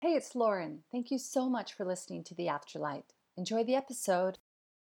Hey, it's Lauren. Thank you so much for listening to The Afterlight. Enjoy the episode.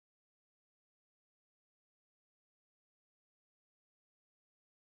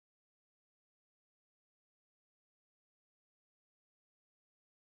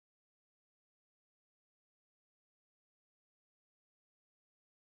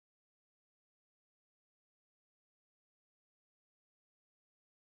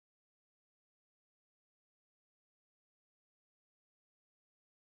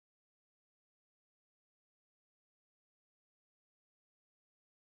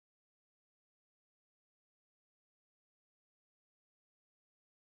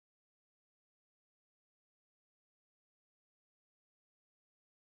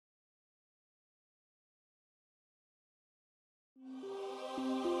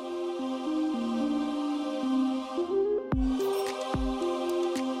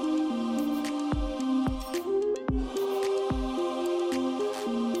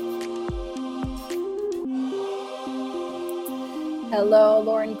 Hello,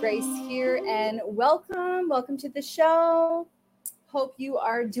 Lauren Grace here, and welcome to the show. Hope you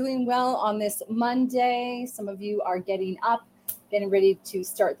are doing well on this Monday. Some of you are getting up, getting ready to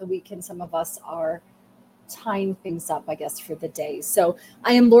start the weekend. Some of us are tying things up, I guess, for the day. So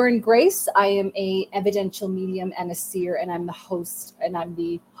I am Lauren Grace. I am a evidential medium and a seer, and I'm the host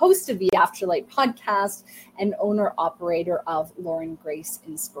of the Afterlight podcast and owner operator of Lauren Grace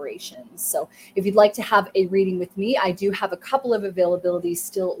Inspirations. So if you'd like to have a reading with me, I do have a couple of availabilities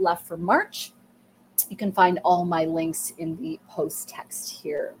still left for March. You can find all my links in the post text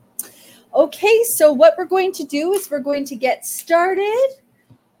here. Okay, so what we're going to do is we're going to get started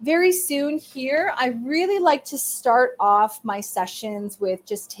very soon here. I really like to start off my sessions with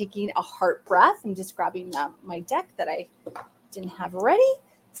just taking a heart breath. I'm just grabbing my deck that I didn't have ready.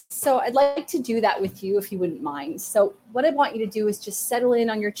 So I'd like to do that with you if you wouldn't mind. So what I want you to do is just settle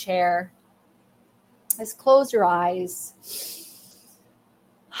in on your chair. Just close your eyes.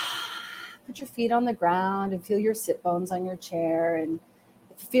 Put your feet on the ground and feel your sit bones on your chair. And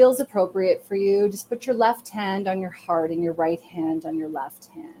if it feels appropriate for you, just put your left hand on your heart and your right hand on your left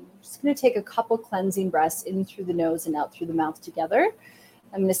hand. I'm just going to take a couple cleansing breaths in through the nose and out through the mouth together.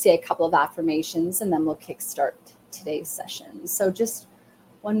 I'm going to say a couple of affirmations and then we'll kickstart today's session. So just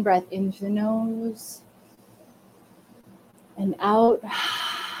one breath in through the nose and out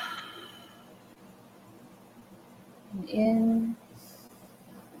and in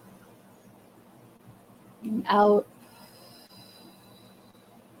and out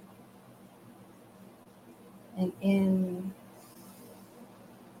and in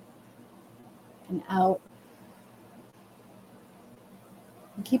and out.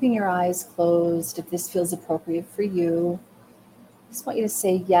 And keeping your eyes closed, if this feels appropriate for you, I just want you to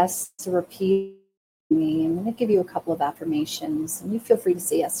say yes to repeat me. I'm going to give you a couple of affirmations, and you feel free to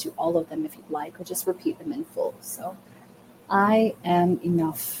say yes to all of them if you'd like, or just repeat them in full. So, I am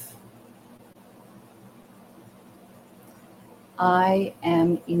enough. I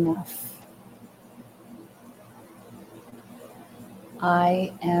am enough.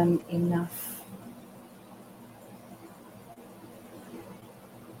 I am enough.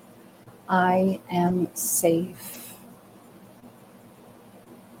 I am safe.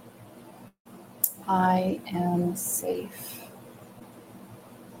 I am safe.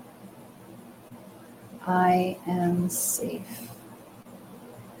 I am safe.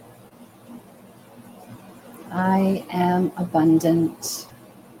 I am abundant.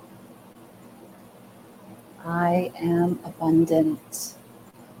 I am abundant.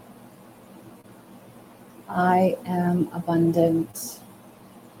 I am abundant.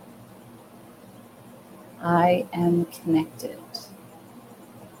 I am connected.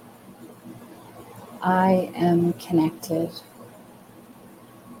 I am connected.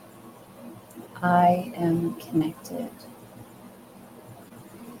 I am connected.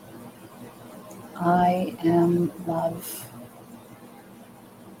 I am love.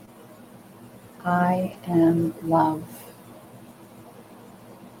 I am love.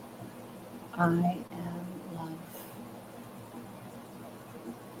 I am love.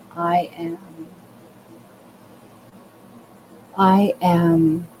 I am. I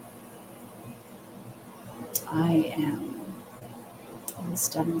am. I am. It's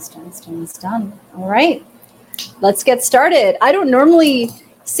done, it's done, it's done, it's done. All right, let's get started. I don't normally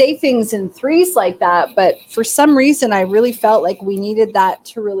say things in threes like that, but for some reason, I really felt like we needed that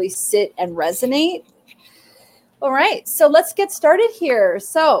to really sit and resonate. All right, so let's get started here.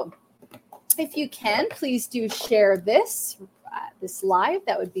 So if you can, please do share this live.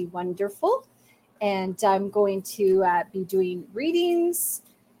 That would be wonderful. And I'm going to be doing readings,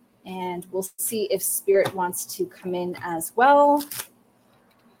 and we'll see if Spirit wants to come in as well.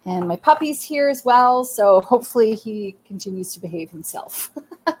 And my puppy's here as well. So hopefully he continues to behave himself.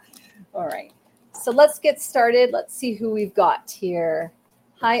 All right. So let's get started. Let's see who we've got here.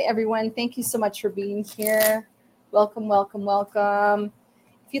 Hi, everyone. Thank you so much for being here. Welcome, welcome, welcome.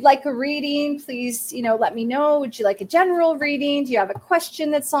 If you'd like a reading, please, let me know. Would you like a general reading? Do you have a question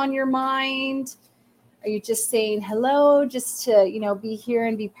that's on your mind? Are you just saying hello just to, be here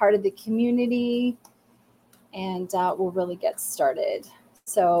and be part of the community? And we'll really get started.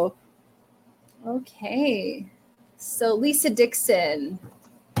 So, okay. So Lisa Dixon,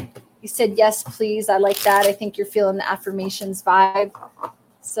 you said, yes, please. I like that. I think you're feeling the affirmations vibe.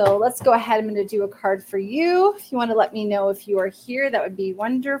 So let's go ahead. I'm going to do a card for you. If you want to let me know if you are here, that would be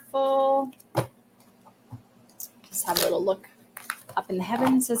wonderful. Just have a little look up in the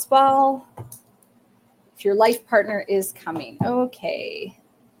heavens as well. If your life partner is coming. Okay.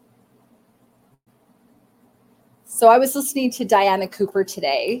 So I was listening to Diana Cooper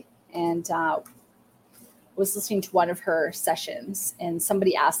today, and was listening to one of her sessions, and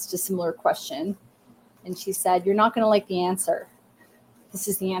somebody asked a similar question, and she said, you're not going to like the answer. This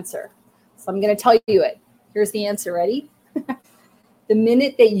is the answer. So I'm going to tell you it. Here's the answer. Ready? The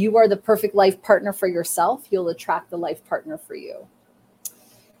minute that you are the perfect life partner for yourself, you'll attract the life partner for you.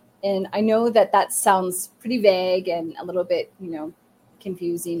 And I know that sounds pretty vague and a little bit,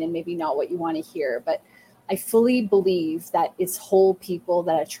 confusing and maybe not what you want to hear, but I fully believe that it's whole people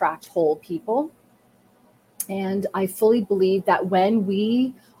that attract whole people. And I fully believe that when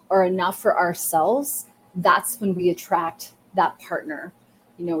we are enough for ourselves, that's when we attract that partner,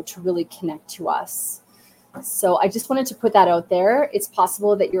 to really connect to us. So I just wanted to put that out there. It's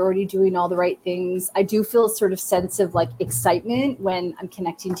possible that you're already doing all the right things. I do feel a sort of sense of like excitement when I'm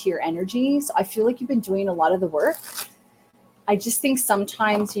connecting to your energy. So I feel like you've been doing a lot of the work. I just think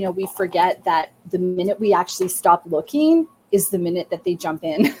sometimes, we forget that the minute we actually stop looking is the minute that they jump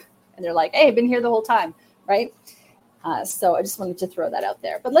in and they're like, hey, I've been here the whole time, right? So I just wanted to throw that out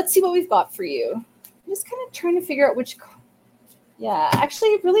there. But let's see what we've got for you. I'm just kind of trying to figure out which. Yeah, actually,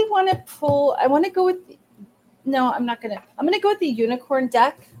 I really want to pull. I want to go with. No, I'm not going to. I'm going to go with the unicorn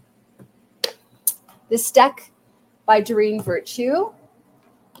deck. This deck by Doreen Virtue.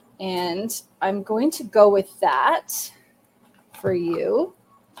 And I'm going to go with that for you.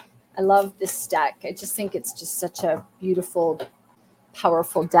 I love this deck. I just think it's just such a beautiful,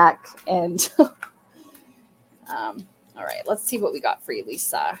 powerful deck. And all right, let's see what we got for you,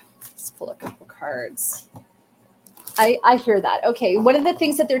 Lisa. Let's pull a couple cards. I hear that. Okay, one of the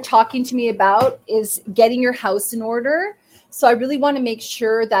things that they're talking to me about is getting your house in order. So I really want to make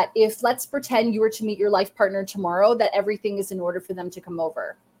sure that if, let's pretend you were to meet your life partner tomorrow, that everything is in order for them to come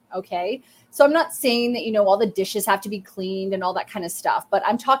over. Okay. So I'm not saying that, all the dishes have to be cleaned and all that kind of stuff, but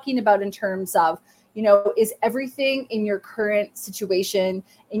I'm talking about in terms of, is everything in your current situation,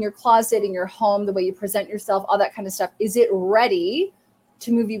 in your closet, in your home, the way you present yourself, all that kind of stuff, is it ready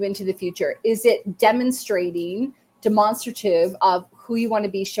to move you into the future? Is it demonstrative of who you want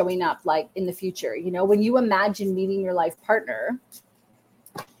to be showing up like in the future? When you imagine meeting your life partner,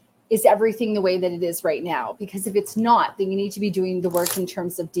 is everything the way that it is right now? Because if it's not, then you need to be doing the work in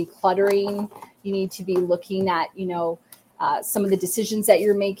terms of decluttering. You need to be looking at, some of the decisions that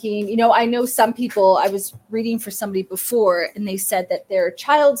you're making. I know some people, I was reading for somebody before, and they said that their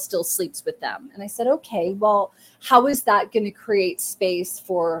child still sleeps with them. And I said, okay, well, how is that going to create space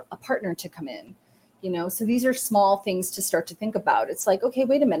for a partner to come in? So these are small things to start to think about. It's like, okay,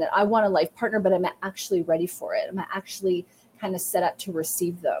 wait a minute. I want a life partner, but I'm actually ready for it. I'm actually kind of set up to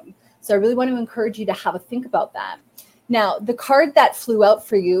receive them. So I really want to encourage you to have a think about that. Now, the card that flew out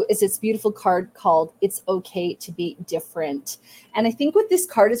for you is this beautiful card called It's Okay to Be Different. And I think what this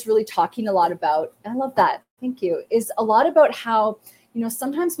card is really talking a lot about, I love that, thank you, is a lot about how,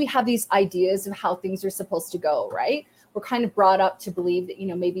 sometimes we have these ideas of how things are supposed to go, right? We're kind of brought up to believe that,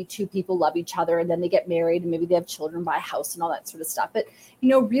 maybe two people love each other and then they get married and maybe they have children, buy a house and all that sort of stuff. But,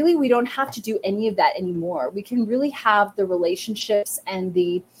 really, we don't have to do any of that anymore. We can really have the relationships and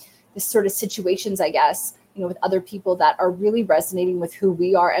the sort of situations, I guess, with other people that are really resonating with who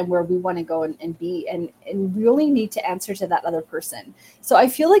we are and where we want to go and be and really need to answer to that other person. So I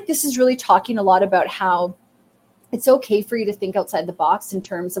feel like this is really talking a lot about how it's okay for you to think outside the box in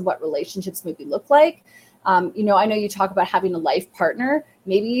terms of what relationships maybe look like. I know you talk about having a life partner.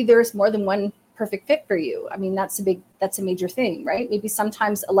 Maybe there's more than one perfect fit for you. I mean, that's a major thing, right? Maybe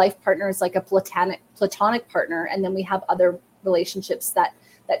sometimes a life partner is like a platonic partner. And then we have other relationships that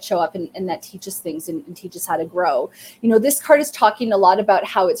show up and that teach us things and teach us how to grow. This card is talking a lot about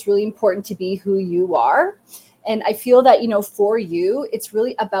how it's really important to be who you are And I feel that, for you, it's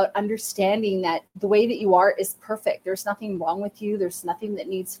really about understanding that the way that you are is perfect. There's nothing wrong with you. There's nothing that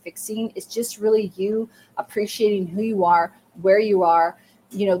needs fixing. It's just really you appreciating who you are, where you are,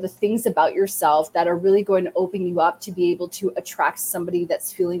 the things about yourself that are really going to open you up to be able to attract somebody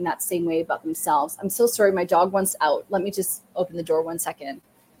that's feeling that same way about themselves. I'm so sorry. My dog wants out. Let me just open the door 1 second.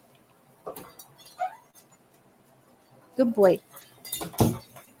 Good boy.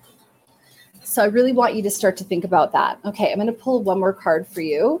 So I really want you to start to think about that. Okay, I'm going to pull one more card for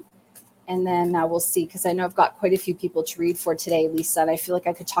you. And then we'll see, because I know I've got quite a few people to read for today, Lisa, and I feel like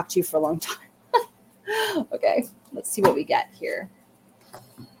I could talk to you for a long time. Okay, let's see what we get here.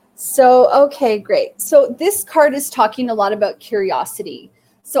 So, okay, great. So this card is talking a lot about curiosity.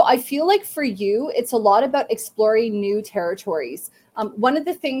 So I feel like for you, it's a lot about exploring new territories. One of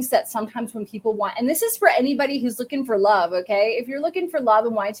the things that sometimes when people want, and this is for anybody who's looking for love, okay? If you're looking for love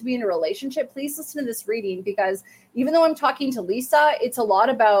and wanting to be in a relationship, please listen to this reading, because even though I'm talking to Lisa, it's a lot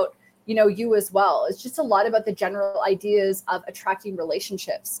about, you as well. It's just a lot about the general ideas of attracting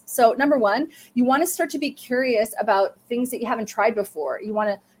relationships. So number one, you want to start to be curious about things that you haven't tried before. You want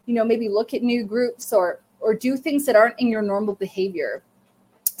to, maybe look at new groups or do things that aren't in your normal behavior.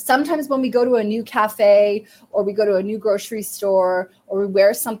 Sometimes when we go to a new cafe or we go to a new grocery store or we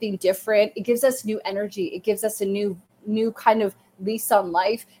wear something different, it gives us new energy. It gives us a new kind of lease on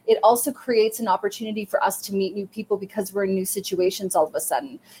life. It also creates an opportunity for us to meet new people because we're in new situations all of a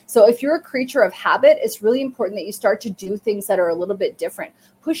sudden. So if you're a creature of habit, it's really important that you start to do things that are a little bit different.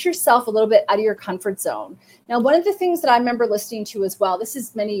 Push yourself a little bit out of your comfort zone. Now, one of the things that I remember listening to as well, this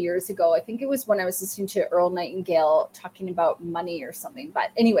is many years ago. I think it was when I was listening to Earl Nightingale talking about money or something.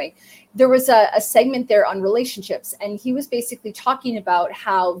 But anyway, there was a segment there on relationships. And he was basically talking about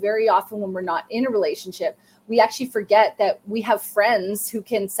how very often when we're not in a relationship, we actually forget that we have friends who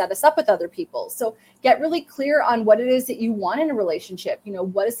can set us up with other people. So get really clear on what it is that you want in a relationship.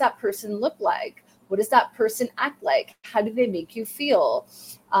 What does that person look like? What does that person act like? How do they make you feel?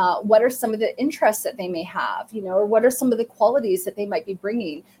 What are some of the interests that they may have? Or what are some of the qualities that they might be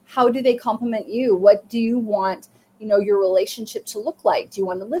bringing? How do they complement you? What do you want, your relationship to look like? Do you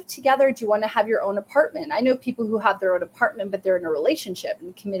want to live together? Do you want to have your own apartment? I know people who have their own apartment, but they're in a relationship,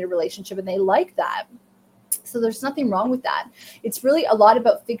 and committed relationship, and they like that. So there's nothing wrong with that. It's really a lot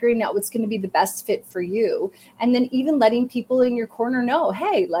about figuring out what's going to be the best fit for you. And then even letting people in your corner know,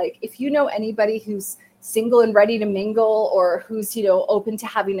 hey, like if you know anybody who's single and ready to mingle, or who's, open to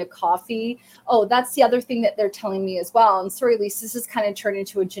having a coffee. Oh, that's the other thing that they're telling me as well. And sorry, Lisa, this is kind of turned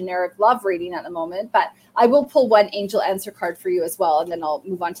into a generic love reading at the moment, but I will pull one angel answer card for you as well. And then I'll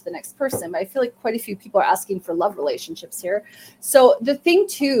move on to the next person. But I feel like quite a few people are asking for love relationships here. So the thing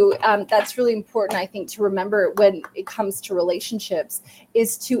too, that's really important, I think, to remember when it comes to relationships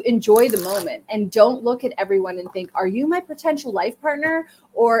is to enjoy the moment, and don't look at everyone and think, are you my potential life partner?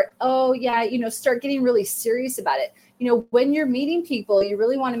 Or, oh yeah, start getting really serious about it. When you're meeting people, you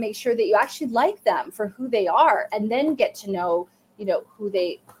really want to make sure that you actually like them for who they are, and then get to know, who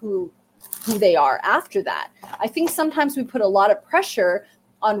they are after that. I think sometimes we put a lot of pressure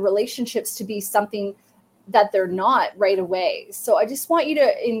on relationships to be something that they're not right away. So I just want you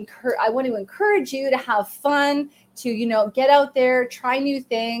to encourage you to have fun, to, get out there, try new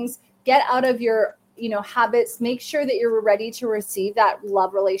things, get out of your habits. Make sure that you're ready to receive that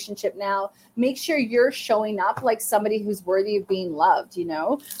love relationship now. Make sure you're showing up like somebody who's worthy of being loved.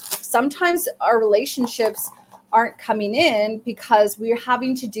 Sometimes our relationships aren't coming in because we're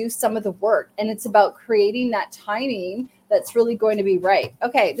having to do some of the work, and it's about creating that timing that's really going to be right.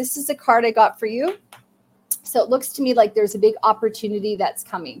 Okay, this is a card I got for you. So it looks to me like there's a big opportunity that's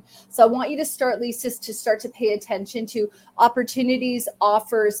coming. So I want you to start, Lisa, to start to pay attention to opportunities,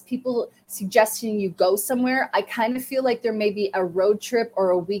 offers, people suggesting you go somewhere. I kind of feel like there may be a road trip or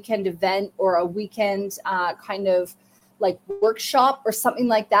a weekend event or a weekend kind of like workshop or something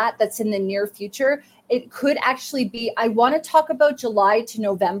like that that's in the near future. It could actually be, I want to talk about July to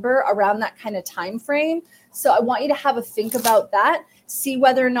November, around that kind of time frame. So I want you to have a think about that, see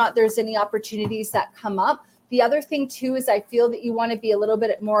whether or not there's any opportunities that come up. The other thing too is I feel that you want to be a little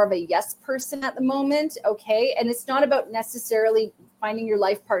bit more of a yes person at the moment, okay? And it's not about necessarily finding your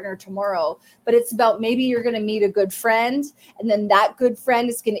life partner tomorrow, but it's about maybe you're going to meet a good friend, and then that good friend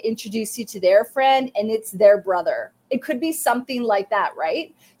is going to introduce you to their friend, and it's their brother. It could be something like that,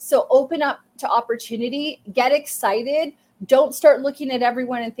 right? So open up to opportunity, get excited. Don't start looking at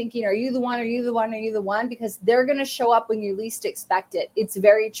everyone and thinking, are you the one? Are you the one? Are you the one? Because they're going to show up when you least expect it. It's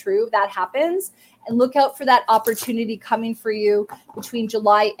very true. That happens. And look out for that opportunity coming for you between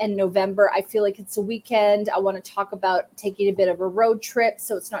July and November. I feel like it's a weekend. I want to talk about taking a bit of a road trip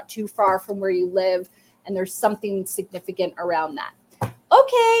so it's not too far from where you live. and there's something significant around that.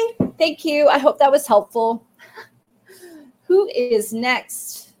 Okay, thank you. I hope that was helpful. Who is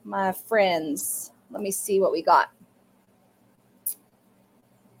next, my friends? Let me see what we got.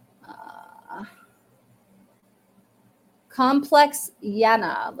 Complex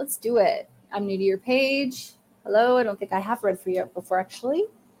Yana. Let's do it. I'm new to your page. Hello. I don't think I have read for you before, actually.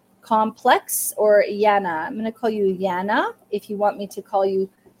 Complex or Yana. I'm going to call you Yana. If you want me to call you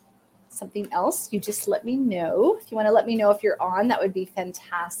something else, you just let me know. If you want to let me know if you're on, that would be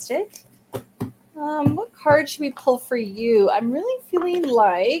fantastic. What card should we pull for you? I'm really feeling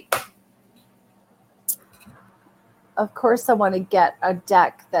like, of course, I want to get a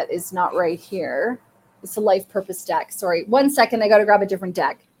deck that is not right here. It's a life purpose deck. Sorry. 1 second. I got to grab a different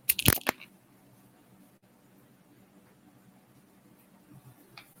deck.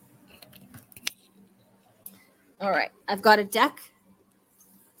 All right. I've got a deck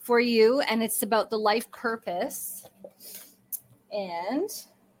for you, and it's about the life purpose. And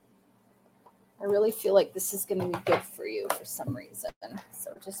I really feel like this is going to be good for you for some reason.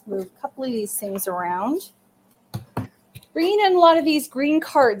 So just move a couple of these things around. Bringing in a lot of these green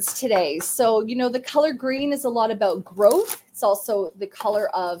cards today. So, you know, the color green is a lot about growth. It's also the color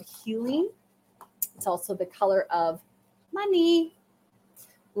of healing. It's also the color of money.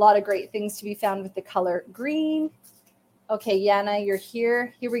 A lot of great things to be found with the color green. Okay, Yana, you're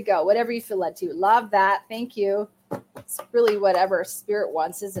here. Here we go. Whatever you feel led to. Love that. Thank you. It's really whatever spirit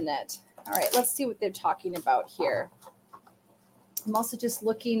wants, isn't it? All right, let's see what they're talking about here. I'm also just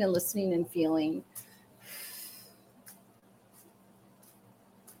looking and listening and feeling.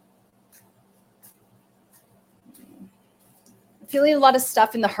 Feeling a lot of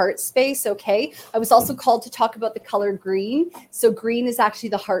stuff in the heart space. Okay. I was also called to talk about the color green. So green is actually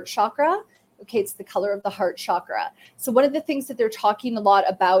the heart chakra. Okay. It's the color of the heart chakra. So one of the things that they're talking a lot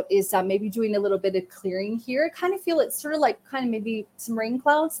about is maybe doing a little bit of clearing here. I kind of feel it's sort of like kind of maybe some rain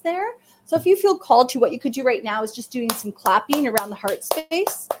clouds there. So if you feel called to, what you could do right now is just doing some clapping around the heart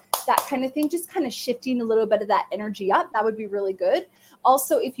space, that kind of thing, just kind of shifting a little bit of that energy up. That would be really good.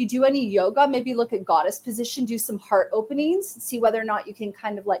 Also, if you do any yoga, maybe look at goddess position, do some heart openings, see whether or not you can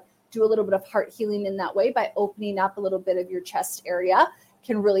kind of like do a little bit of heart healing in that way by opening up a little bit of your chest area.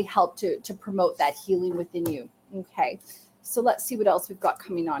 Can really help to promote that healing within you. Okay, so let's see what else we've got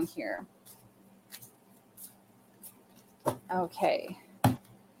coming on here. Okay.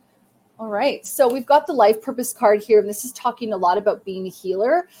 All right, so we've got the life purpose card here, and this is talking a lot about being a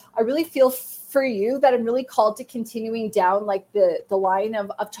healer. I really feel for you that I'm really called to continuing down like the line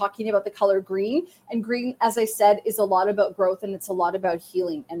of talking about the color green. And green, as I said, is a lot about growth, and it's a lot about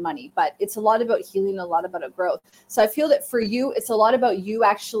healing and money, but it's a lot about healing, a lot about growth. So I feel that for you, it's a lot about you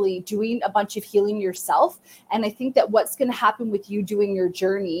actually doing a bunch of healing yourself. And I think that what's going to happen with you doing your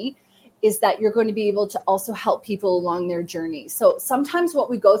journey is that you're going to be able to also help people along their journey. So sometimes what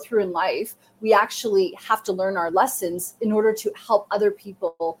we go through in life, we actually have to learn our lessons in order to help other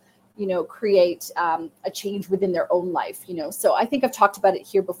people, you know, create a change within their own life, you know. So I think I've talked about it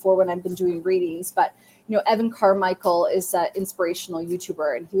here before when I've been doing readings, but, you know, Evan Carmichael is an inspirational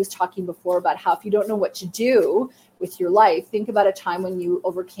YouTuber, and he was talking before about how if you don't know what to do with your life, think about a time when you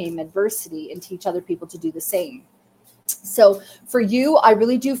overcame adversity and teach other people to do the same. So for you, I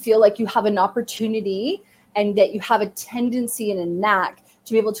really do feel like you have an opportunity and that you have a tendency and a knack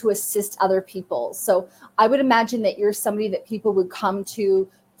to be able to assist other people. So I would imagine that you're somebody that people would come to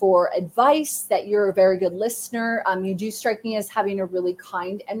for advice, that you're a very good listener. You do strike me as having a really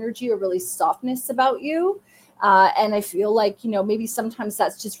kind energy, a really softness about you. And I feel like, you know, maybe sometimes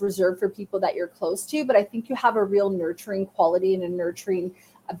that's just reserved for people that you're close to, but I think you have a real nurturing quality and a nurturing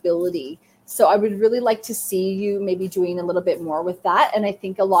ability. So I would really like to see you maybe doing a little bit more with that. And I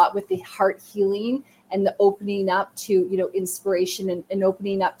think a lot with the heart healing and the opening up to, you know, inspiration and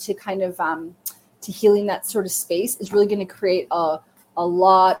opening up to kind of to healing that sort of space is really going to create a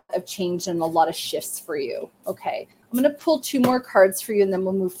lot of change and a lot of shifts for you. Okay, I'm going to pull 2 more cards for you and then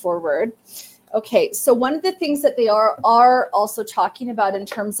we'll move forward. Okay, so one of the things that they are also talking about in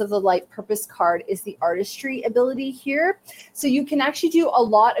terms of the life purpose card is the artistry ability here. So you can actually do a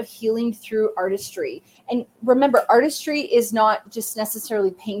lot of healing through artistry. And remember, artistry is not just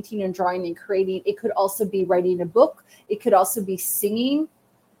necessarily painting and drawing and creating. It could also be writing a book. It could also be singing.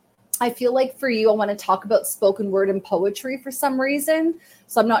 I feel like for you, I want to talk about spoken word and poetry for some reason.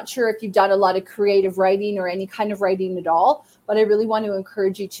 So I'm not sure if you've done a lot of creative writing or any kind of writing at all, but I really want to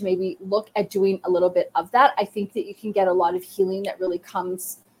encourage you to maybe look at doing a little bit of that. I think that you can get a lot of healing that really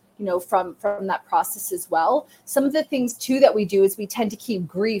comes, from that process as well. Some of the things too that we do is we tend to keep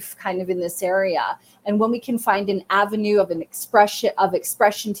grief kind of in this area. And when we can find an avenue of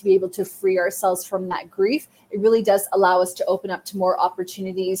expression to be able to free ourselves from that grief, it really does allow us to open up to more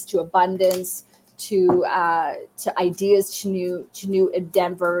opportunities, to abundance, to ideas, to new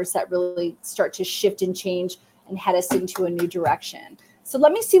endeavors that really start to shift and change and head us into a new direction. So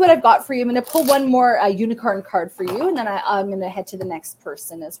let me see what I've got for you. I'm going to pull one more unicorn card for you, and then I'm going to head to the next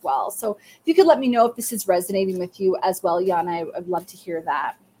person as well. So if you could let me know if this is resonating with you as well, Yana, I'd love to hear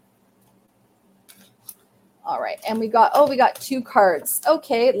that. All right, and we got 2 cards.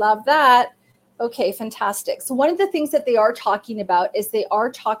 Okay, love that. Okay, fantastic. So one of the things that they are talking about is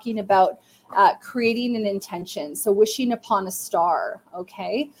creating an intention. So wishing upon a star.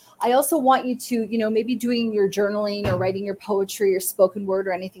 Okay. I also want you to, maybe doing your journaling or writing your poetry or spoken word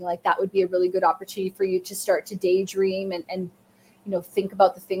or anything like that would be a really good opportunity for you to start to daydream and think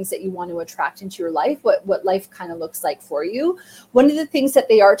about the things that you want to attract into your life, what life kind of looks like for you. One of the things that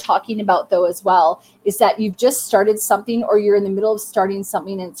they are talking about though as well is that you've just started something or you're in the middle of starting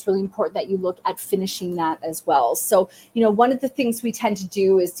something, and it's really important that you look at finishing that as well. So, one of the things we tend to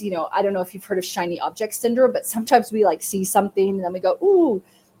do is, I don't know if you've heard of shiny object syndrome, but sometimes we see something and then we go, ooh,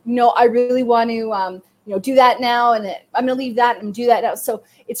 I really want to, do that now, and I'm going to leave that and do that now. So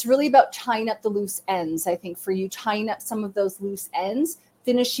it's really about tying up the loose ends. I think for you, tying up some of those loose ends,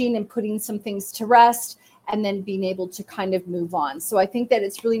 finishing and putting some things to rest, and then being able to kind of move on. So I think that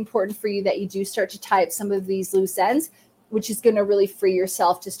it's really important for you that you do start to tie up some of these loose ends, which is going to really free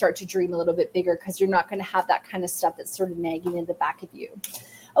yourself to start to dream a little bit bigger, because you're not going to have that kind of stuff that's sort of nagging in the back of you.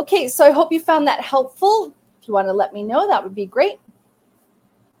 Okay, so I hope you found that helpful. If you want to let me know, that would be great.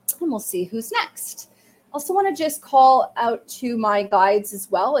 And we'll see who's next. Also want to just call out to my guides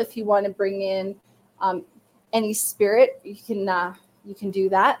as well. If you want to bring in any spirit, you can do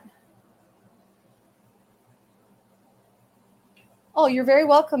that. Oh, you're very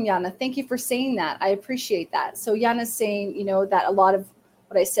welcome, Yana. Thank you for saying that. I appreciate that. So Yana's saying, that a lot of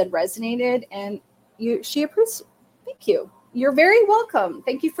what I said resonated, and she approves. Thank you. You're very welcome.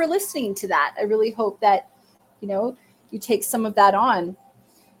 Thank you for listening to that. I really hope that, you take some of that on.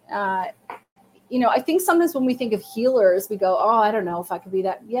 I think sometimes when we think of healers, we go, oh, I don't know if I could be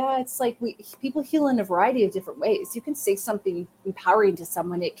that. Yeah, it's like people heal in a variety of different ways. You can say something empowering to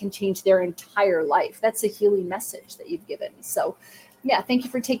someone. It can change their entire life. That's a healing message that you've given. So yeah, thank you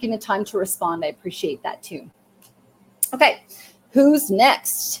for taking the time to respond. I appreciate that too. Okay, who's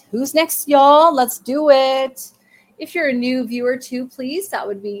next? Who's next, y'all? Let's do it. If you're a new viewer too, please,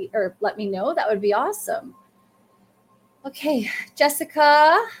 let me know. That would be awesome. Okay,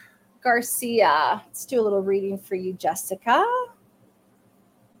 Jessica Garcia. Let's do a little reading for you, Jessica.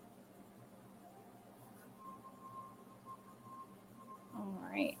 All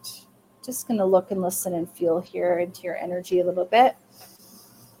right. Just going to look and listen and feel here into your energy a little bit.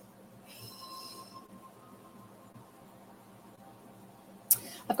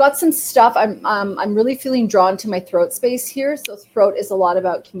 I've got some stuff. I'm really feeling drawn to my throat space here. So throat is a lot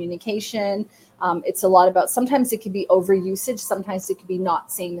about communication. It's a lot about, sometimes it could be overusage. Sometimes it could be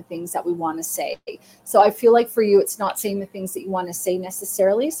not saying the things that we want to say. So I feel like for you, it's not saying the things that you want to say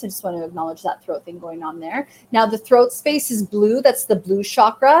necessarily. So I just want to acknowledge that throat thing going on there. Now the throat space is blue. That's the blue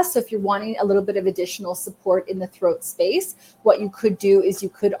chakra. So if you're wanting a little bit of additional support in the throat space, what you could do is you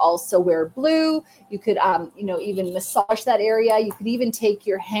could also wear blue. You could, even massage that area. You could even take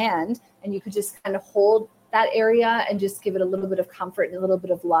your hand and you could just kind of hold that area and just give it a little bit of comfort and a little bit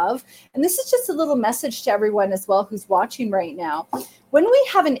of love. And this is just a little message to everyone as well who's watching right now. When we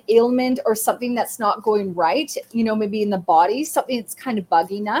have an ailment or something that's not going right, maybe in the body, something that's kind of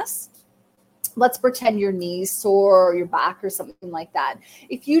bugging us, let's pretend your knees sore or your back or something like that.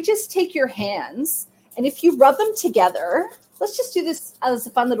 If you just take your hands and if you rub them together, let's just do this as a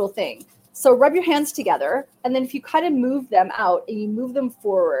fun little thing. So rub your hands together, and then if you kind of move them out and you move them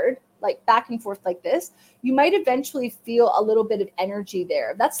forward, like back and forth like this, you might eventually feel a little bit of energy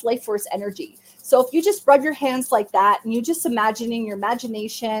there. That's life force energy. So if you just rub your hands like that and you just imagining your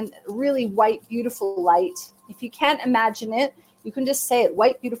imagination, really white, beautiful light. If you can't imagine it, you can just say it,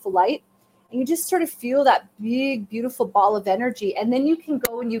 white, beautiful light. And you just sort of feel that big, beautiful ball of energy. And then you can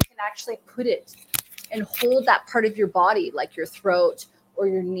go and you can actually put it and hold that part of your body, like your throat or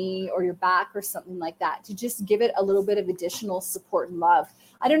your knee or your back or something like that, to just give it a little bit of additional support and love.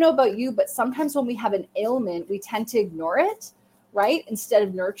 I don't know about you, but sometimes when we have an ailment, we tend to ignore it, right? Instead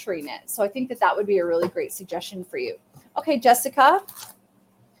of nurturing it. So I think that would be a really great suggestion for you. Okay, Jessica.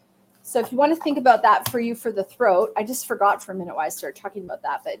 So if you want to think about that for you for the throat, I just forgot for a minute why I started talking about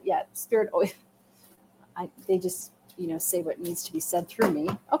that, but yeah, spirit always, they just, say what needs to be said through me.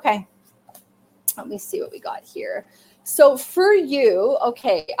 Okay. Let me see what we got here. So for you,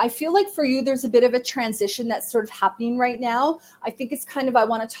 okay, I feel like for you, there's a bit of a transition that's sort of happening right now. I think it's kind of, I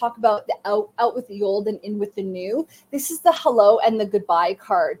want to talk about the out with the old and in with the new. This is the hello and the goodbye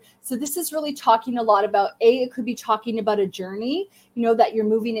card. So this is really talking a lot about, it could be talking about a journey, that you're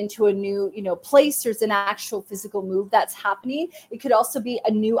moving into a new, place. There's an actual physical move that's happening. It could also be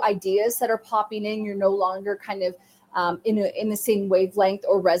a new ideas that are popping in. You're no longer kind of in the same wavelength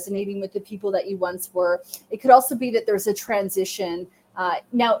or resonating with the people that you once were. It could also be that there's a transition.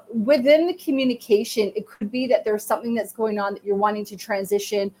 Now, within the communication, it could be that there's something that's going on that you're wanting to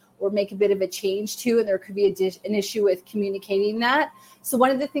transition or make a bit of a change to, and there could be an issue with communicating that. So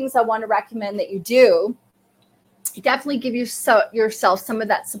one of the things I want to recommend that you do, definitely give yourself some of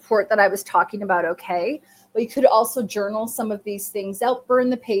that support that I was talking about, okay? But you could also journal some of these things out, burn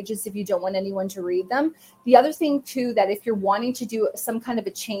the pages if you don't want anyone to read them. The other thing too, that if you're wanting to do some kind of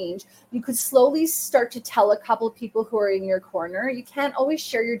a change, you could slowly start to tell a couple of people who are in your corner. You can't always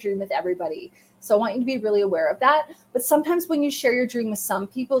share your dream with everybody. So I want you to be really aware of that. But sometimes when you share your dream with some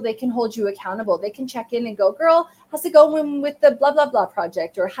people, they can hold you accountable. They can check in and go, girl, how's it going with the blah, blah, blah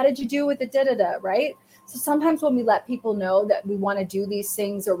project? Or how did you do with the da-da-da, right? So sometimes when we let people know that we want to do these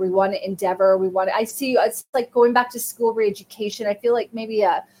things or we want to endeavor, I see it's like going back to school re-education. I feel like maybe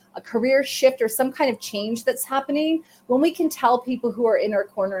a career shift or some kind of change that's happening. When we can tell people who are in our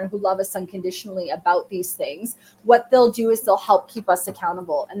corner and who love us unconditionally about these things, what they'll do is they'll help keep us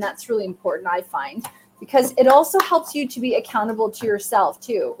accountable. And that's really important, I find, because it also helps you to be accountable to yourself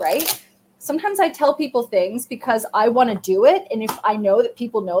too, right? Sometimes I tell people things because I want to do it. And if I know that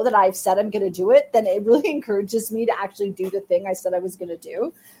people know that I've said I'm going to do it, then it really encourages me to actually do the thing I said I was going to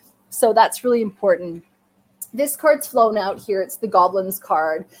do. So that's really important. This card's flown out here. It's the Goblin's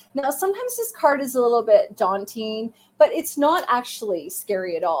card. Now, sometimes this card is a little bit daunting, but it's not actually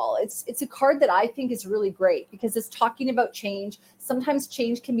scary at all. It's a card that I think is really great because it's talking about change. Sometimes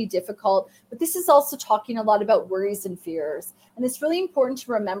change can be difficult, but this is also talking a lot about worries and fears. And it's really important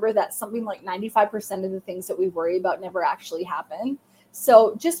to remember that something like 95% of the things that we worry about never actually happen.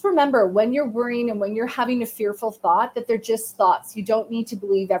 So just remember, when you're worrying and when you're having a fearful thought, that they're just thoughts. You don't need to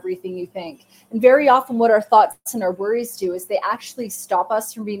believe everything you think. And very often what our thoughts and our worries do is they actually stop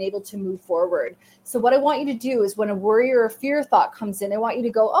us from being able to move forward. So what I want you to do is when a worry or a fear thought comes in, I want you to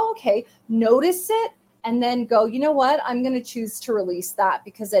go, oh, okay, notice it, and then go, you know what, I'm going to choose to release that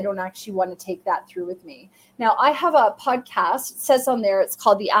because I don't actually want to take that through with me. Now, I have a podcast. It says on there, it's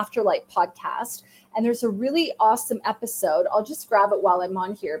called the Afterlight Podcast. And there's a really awesome episode. I'll just grab it while I'm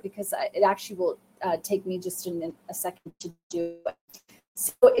on here because it actually will take me just a second to do it.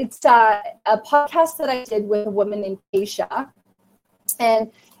 So it's a podcast that I did with a woman named Keisha.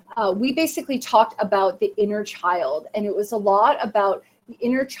 And we basically talked about the inner child. And it was a lot about the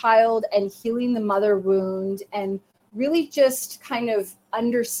inner child and healing the mother wound and really just kind of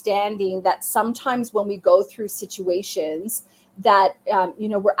understanding that sometimes when we go through situations that,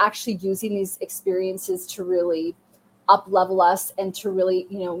 we're actually using these experiences to really up level us and to really,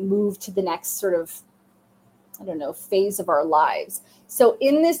 move to the next sort of, phase of our lives. So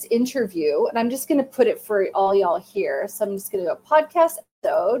in this interview, and I'm just going to put it for all y'all here. So I'm just going to go podcast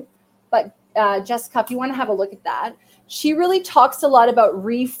episode, but Jessica, if you want to have a look at that, she really talks a lot about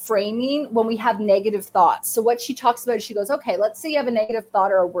reframing when we have negative thoughts. So what she talks about, she goes, okay, let's say you have a negative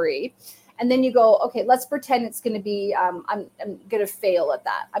thought or a worry. And then you go, okay, let's pretend it's going to be, I'm going to fail at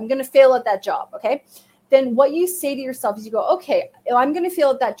that. I'm going to fail at that job. Okay. Then what you say to yourself is you go, okay, I'm going to fail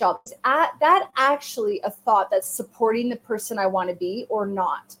at that job. Is that actually a thought that's supporting the person I want to be or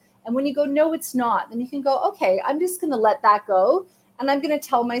not? And when you go, no, it's not, then you can go, okay, I'm just going to let that go. And I'm going to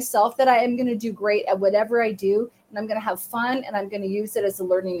tell myself that I am going to do great at whatever I do. And I'm going to have fun and I'm going to use it as a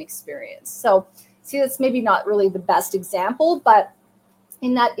learning experience. So see, that's maybe not really the best example, but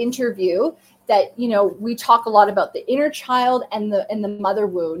in that interview that, we talk a lot about the inner child and the mother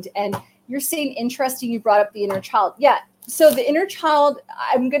wound. And you're saying interesting, you brought up the inner child. Yeah. So the inner child,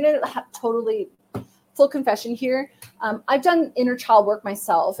 I'm going to have totally full confession here. I've done inner child work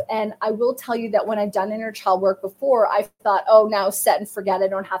myself. And I will tell you that when I've done inner child work before, I thought, oh, now set and forget, I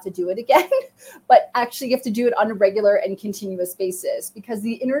don't have to do it again. But actually you have to do it on a regular and continuous basis because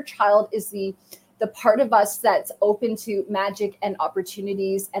the inner child is the part of us that's open to magic and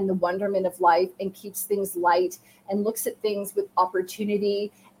opportunities and the wonderment of life and keeps things light and looks at things with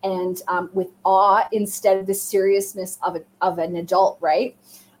opportunity and with awe instead of the seriousness of an adult, right?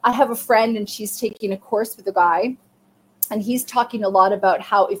 I have a friend and she's taking a course with a guy and he's talking a lot about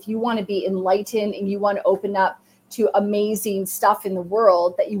how if you want to be enlightened and you want to open up to amazing stuff in the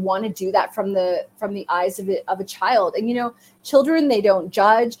world, that you want to do that from the eyes of a child. And, you know, children, they don't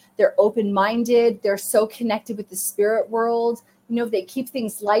judge. They're open-minded. They're so connected with the spirit world. You know, they keep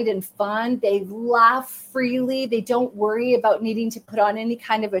things light and fun. They laugh freely. They don't worry about needing to put on any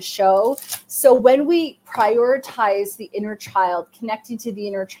kind of a show. So when we prioritize the inner child, connecting to the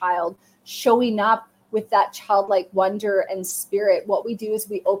inner child, showing up with that childlike wonder and spirit, what we do is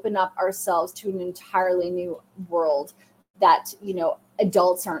we open up ourselves to an entirely new world that, you know,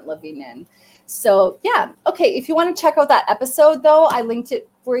 adults aren't living in. So yeah. Okay. If you want to check out that episode though, I linked it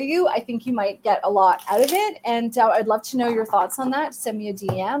for you. I think you might get a lot out of it. And I'd love to know your thoughts on that. Send me a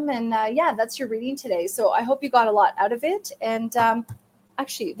DM. And yeah, that's your reading today. So I hope you got a lot out of it. And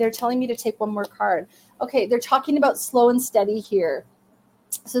actually, they're telling me to take one more card. Okay. They're talking about slow and steady here.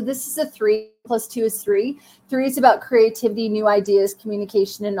 So this is a 3 + 2 is 3. 3 is about creativity, new ideas,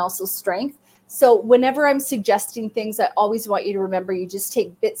 communication, and also strength. So whenever I'm suggesting things, I always want you to remember, you just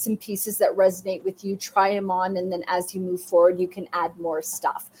take bits and pieces that resonate with you, try them on, and then as you move forward, you can add more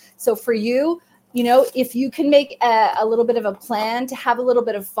stuff. So for you, you know, if you can make a little bit of a plan to have a little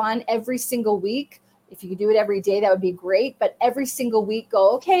bit of fun every single week, if you could do it every day, that would be great. But every single week,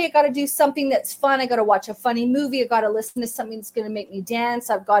 go, okay, I got to do something that's fun. I got to watch a funny movie. I got to listen to something that's going to make me dance.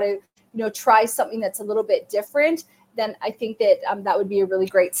 I've got to, you know, try something that's a little bit different. Then I think that that would be a really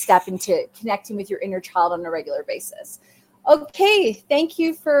great step into connecting with your inner child on a regular basis. Okay, thank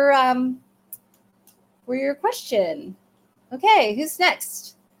you for your question. Okay, who's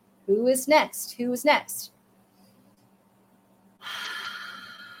next? Who is next? Who is next?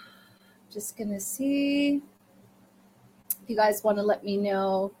 Just gonna see if you guys want to let me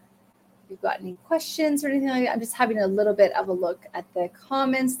know if you've got any questions or anything like that. I'm just having a little bit of a look at the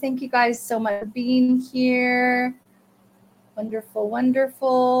comments. Thank you guys so much for being here. Wonderful,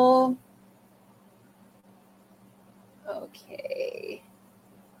 wonderful. Okay.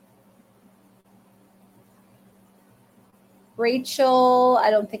 Rachel,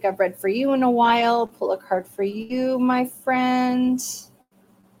 I don't think I've read for you in a while. Pull a card for you, my friend.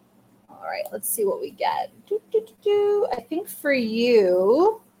 All right, let's see what we get. I think for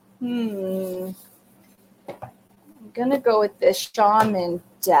you, I'm going to go with this shaman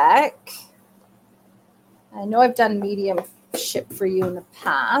deck. I know I've done mediumship for you in the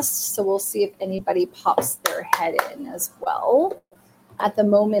past, so we'll see if anybody pops their head in as well. At the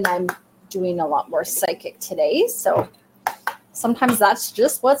moment, I'm doing a lot more psychic today, so sometimes that's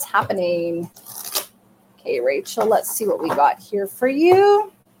just what's happening. Okay, Rachel, let's see what we got here for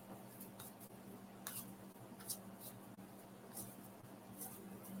you.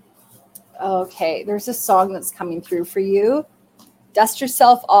 Okay, there's a song that's coming through for you. Dust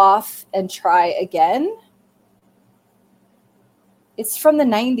yourself off and try again. It's from the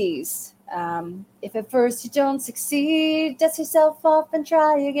 90s. If at first you don't succeed, dust yourself off and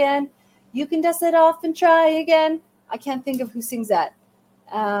try again. You can dust it off and try again. I can't think of who sings that.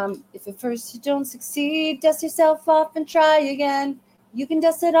 If at first you don't succeed, dust yourself off and try again. You can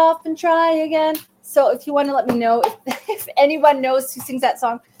dust it off and try again. So if you want to let me know if anyone knows who sings that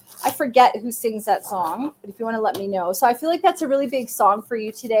song, I forget who sings that song, but if you want to let me know. So I feel like that's a really big song for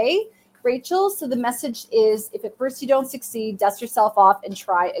you today, Rachel. So the message is, if at first you don't succeed, dust yourself off and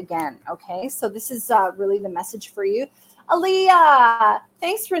try again. Okay, so this is really the message for you. Aaliyah,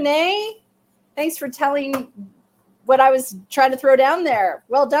 thanks, Renee. Thanks for telling what I was trying to throw down there.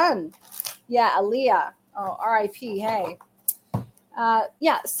 Well done. Yeah, Aaliyah. Oh, R.I.P. Hey.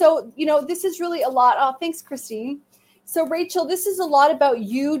 Yeah, so, you know, this is really a lot. Oh, thanks, Christine. So, Rachel, this is a lot about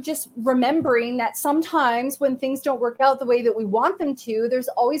you just remembering that sometimes when things don't work out the way that we want them to, there's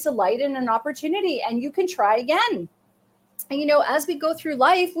always a light and an opportunity, and you can try again. And, you know, as we go through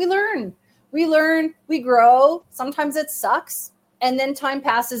life, we learn, we grow. Sometimes it sucks, and then time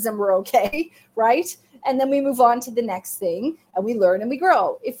passes and we're okay, right? And then we move on to the next thing, and we learn and we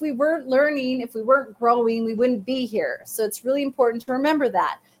grow. If we weren't learning, if we weren't growing, we wouldn't be here. So it's really important to remember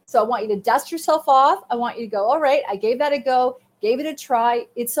that. So I want you to dust yourself off. I want you to go, all right, I gave that a go, gave it a try.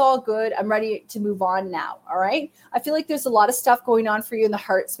 It's all good. I'm ready to move on now. All right. I feel like there's a lot of stuff going on for you in the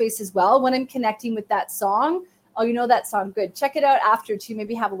heart space as well. When I'm connecting with that song, oh, you know that song, good. Check it out after too.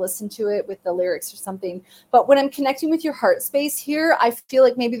 Maybe have a listen to it with the lyrics or something. But when I'm connecting with your heart space here, I feel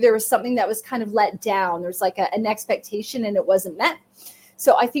like maybe there was something that was kind of let down. There's like an expectation and it wasn't met.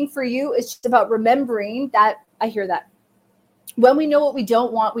 So I think for you, it's just about remembering that. I hear that. When we know what we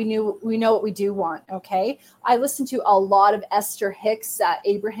don't want, we know what we do want, okay? I listen to a lot of Esther Hicks,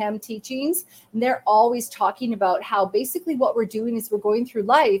 Abraham teachings, and they're always talking about how basically what we're doing is we're going through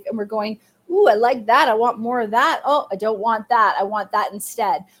life and we're going, Ooh, I like that. I want more of that. Oh, I don't want that. I want that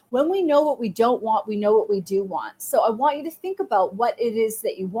instead. When we know what we don't want, we know what we do want. So I want you to think about what it is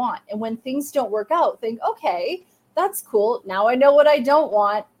that you want. And when things don't work out, think, okay, that's cool. Now I know what I don't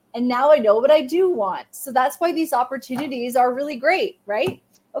want. And now I know what I do want. So that's why these opportunities are really great, right?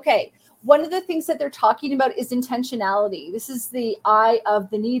 Okay. One of the things that they're talking about is intentionality. This is the eye of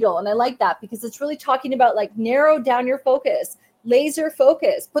the needle. And I like that because it's really talking about like narrow down your focus, laser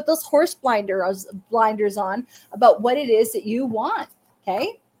focus, put those horse blinders on about what it is that you want.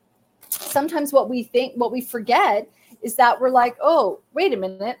 Okay. Sometimes what we forget is that we're like, oh, wait a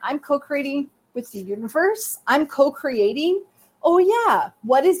minute. I'm co-creating with the universe. I'm co-creating. Oh yeah.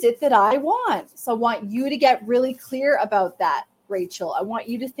 What is it that I want? So I want you to get really clear about that, Rachel. I want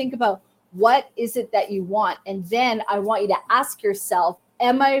you to think about what is it that you want? And then I want you to ask yourself,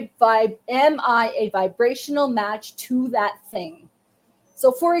 am I a vibrational match to that thing?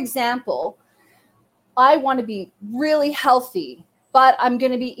 So for example, I want to be really healthy, but I'm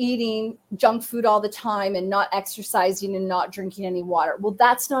going to be eating junk food all the time and not exercising and not drinking any water. Well,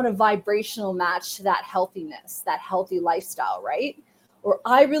 that's not a vibrational match to that healthiness, that healthy lifestyle, right? Or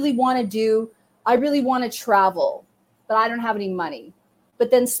I really want to travel, but I don't have any money. But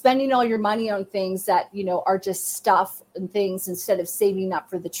then spending all your money on things that, are just stuff and things instead of saving up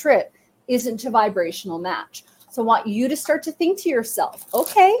for the trip isn't a vibrational match. So I want you to start to think to yourself,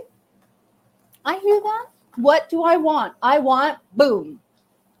 okay, I hear that. What do I want? I want boom.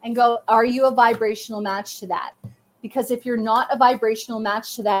 And go, are you a vibrational match to that? Because if you're not a vibrational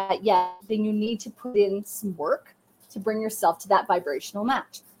match to that yet, then you need to put in some work to bring yourself to that vibrational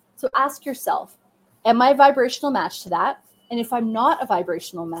match. So ask yourself, am I a vibrational match to that? And if I'm not a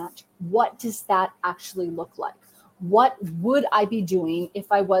vibrational match, what does that actually look like? What would I be doing if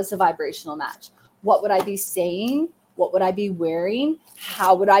I was a vibrational match? What would I be saying? What would I be wearing?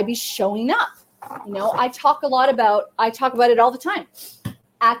 How would I be showing up? I talk about it all the time.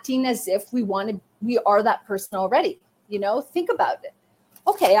 Acting as if we are that person already. Think about it.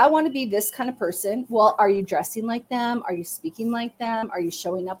 Okay, I want to be this kind of person. Well, are you dressing like them? Are you speaking like them? Are you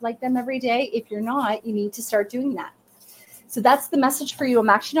showing up like them every day? If you're not, you need to start doing that. So that's the message for you. I'm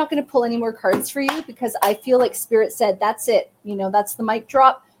actually not going to pull any more cards for you because I feel like Spirit said, that's it. That's the mic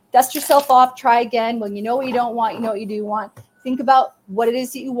drop. Dust yourself off. Try again. When you know what you don't want, you know what you do want. Think about what it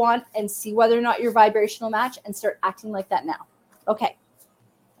is that you want and see whether or not you're a vibrational match and start acting like that now. Okay.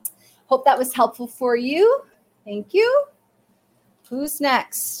 Hope that was helpful for you. Thank you. Who's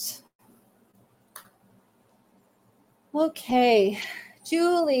next? Okay.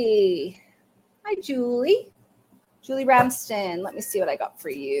 Julie. Hi, Julie. Julie Ramston, let me see what I got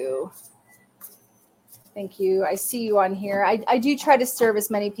for you. Thank you. I see you on here. I do try to serve as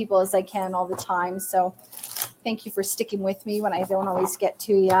many people as I can all the time. So thank you for sticking with me when I don't always get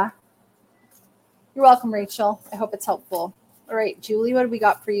to you. You're welcome, Rachel. I hope it's helpful. All right, Julie, what do we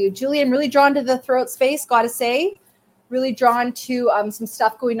got for you? Julie, I'm really drawn to the throat space, gotta say. Really drawn to some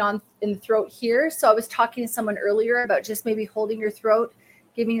stuff going on in the throat here. So I was talking to someone earlier about just maybe holding your throat,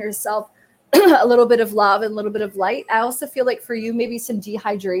 giving yourself a little bit of love and a little bit of light. I also feel like for you, maybe some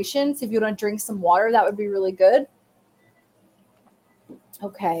dehydration. So if you want to drink some water, that would be really good.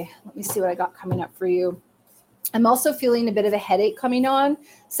 Okay, let me see what I got coming up for you. I'm also feeling a bit of a headache coming on.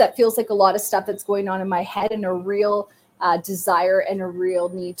 So that feels like a lot of stuff that's going on in my head and a real desire and a real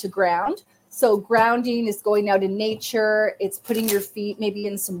need to ground. So grounding is going out in nature. It's putting your feet maybe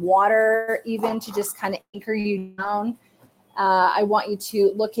in some water even to just kind of anchor you down. I want you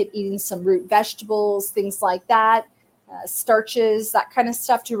to look at eating some root vegetables, things like that, starches, that kind of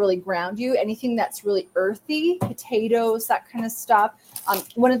stuff to really ground you. Anything that's really earthy, potatoes, that kind of stuff.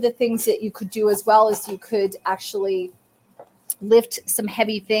 One of the things that you could do as well is you could actually lift some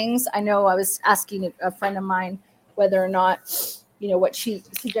heavy things. I know I was asking a friend of mine whether or not, what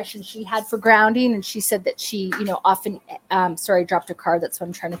suggestions she had for grounding. And she said that she, often, sorry, I dropped a card. That's what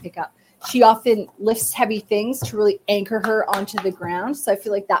I'm trying to pick up. She often lifts heavy things to really anchor her onto the ground. So I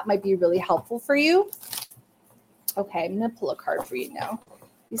feel like that might be really helpful for you. Okay, I'm going to pull a card for you now.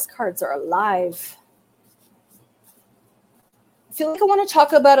 These cards are alive. I feel like I want to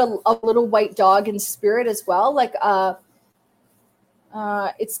talk about a little white dog in spirit as well. Like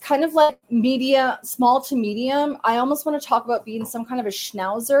it's kind of like small to medium. I almost want to talk about being some kind of a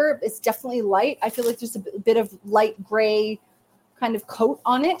schnauzer. It's definitely light. I feel like there's a bit of light gray kind of coat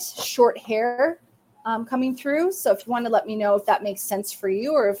on it, short hair coming through. So if you want to let me know if that makes sense for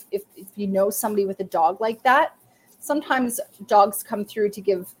you, or if you know somebody with a dog like that. Sometimes dogs come through to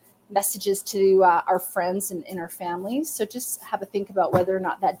give messages to our friends and in our families. So just have a think about whether or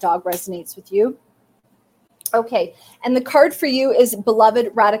not that dog resonates with you. Okay. And the card for you is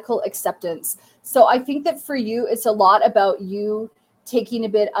beloved radical acceptance. So I think that for you, it's a lot about you taking a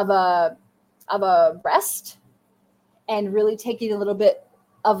bit of a rest and really taking a little bit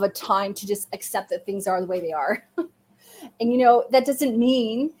of a time to just accept that things are the way they are. And, that doesn't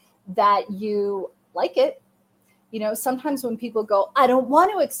mean that you like it. Sometimes when people go, I don't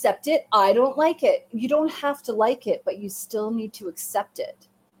want to accept it, I don't like it. You don't have to like it, but you still need to accept it.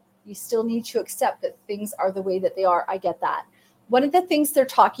 You still need to accept that things are the way that they are. I get that. One of the things they're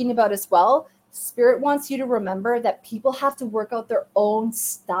talking about as well, Spirit wants you to remember that people have to work out their own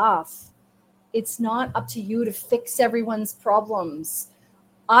stuff. It's not up to you to fix everyone's problems.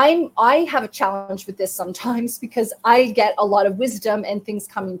 I have a challenge with this sometimes because I get a lot of wisdom and things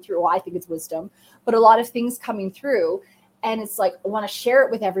coming through. Well, I think it's wisdom, but a lot of things coming through. And it's like, I want to share it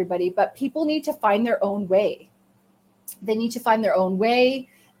with everybody, but people need to find their own way. They need to find their own way,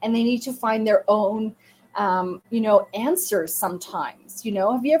 and they need to find their own, answers sometimes.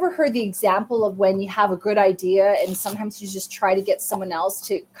 Have you ever heard the example of when you have a good idea and sometimes you just try to get someone else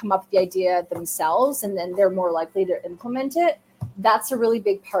to come up with the idea themselves, and then they're more likely to implement it? That's a really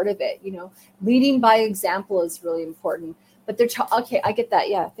big part of it. Leading by example is really important. But okay, I get that.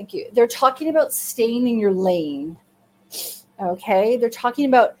 Yeah, thank you. They're talking about staying in your lane. Okay, they're talking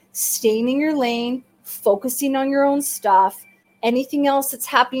about staying in your lane, focusing on your own stuff. Anything else that's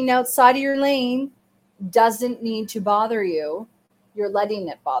happening outside of your lane doesn't need to bother you. You're letting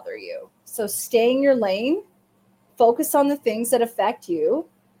it bother you. So stay in your lane, focus on the things that affect you,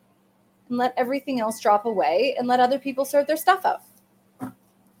 and let everything else drop away and let other people sort their stuff out.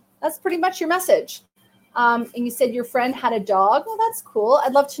 That's pretty much your message. And you said your friend had a dog. Well, that's cool.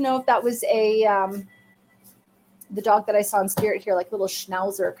 I'd love to know if that was the dog that I saw in spirit here, like a little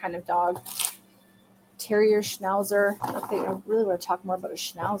schnauzer kind of dog. Terrier schnauzer. Okay, I really want to talk more about a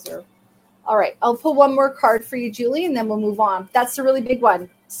schnauzer. All right, I'll pull one more card for you, Julie, and then we'll move on. That's a really big one.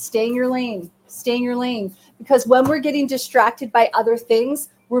 Stay in your lane. Stay in your lane. Because when we're getting distracted by other things,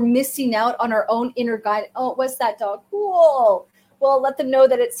 we're missing out on our own inner guide. Oh, what's that dog? Cool. Well, let them know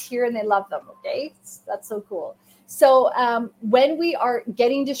that it's here and they love them, okay? That's so cool. So when we are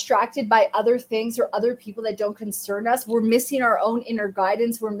getting distracted by other things or other people that don't concern us, we're missing our own inner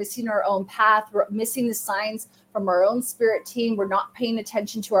guidance. We're missing our own path. We're missing the signs from our own spirit team. We're not paying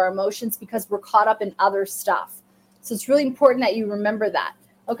attention to our emotions because we're caught up in other stuff. So it's really important that you remember that.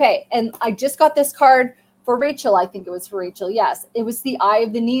 Okay, and I just got this card for Rachel. I think it was for Rachel. Yes, it was the eye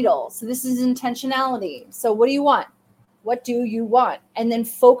of the needle. So this is intentionality. So what do you want? What do you want? And then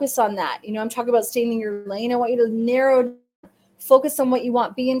focus on that. I'm talking about staying in your lane. I want you to narrow, focus on what you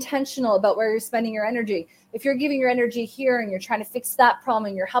want. Be intentional about where you're spending your energy. If you're giving your energy here and you're trying to fix that problem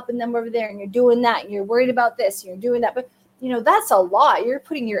and you're helping them over there and you're doing that and you're worried about this and you're doing that, but that's a lot. You're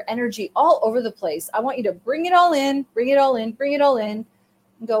putting your energy all over the place. I want you to bring it all in, bring it all in, bring it all in,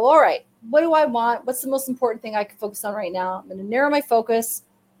 and go, all right, what do I want? What's the most important thing I can focus on right now? I'm going to narrow my focus.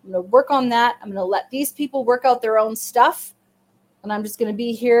 I'm going to work on that. I'm going to let these people work out their own stuff. And I'm just going to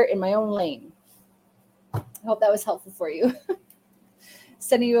be here in my own lane. I hope that was helpful for you.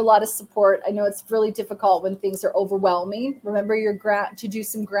 Sending you a lot of support. I know it's really difficult when things are overwhelming. Remember to do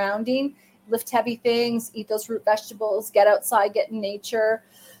some grounding, lift heavy things, eat those root vegetables, get outside, get in nature.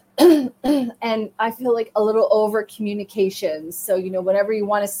 And I feel like a little over communication. So, whatever you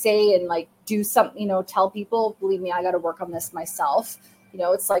want to say and like do something, tell people, believe me, I got to work on this myself.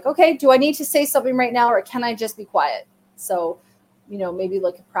 It's like, okay, do I need to say something right now or can I just be quiet? So, maybe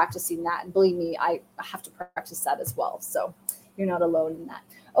look at practicing that. And believe me, I have to practice that as well. So you're not alone in that.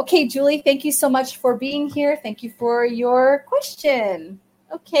 Okay, Julie, thank you so much for being here. Thank you for your question.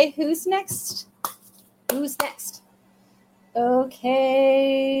 Okay, who's next? Who's next?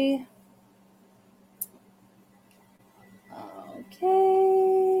 Okay.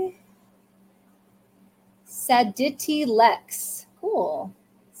 Okay. Saditi Lex. Cool.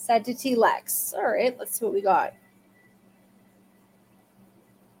 Saditi Lex. All right, let's see what we got.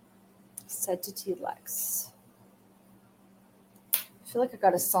 Saditi Lex. I feel like I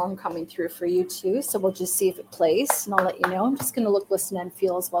got a song coming through for you too, so we'll just see if it plays, and I'll let you know. I'm just going to look, listen, and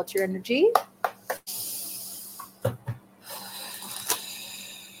feel as well to your energy.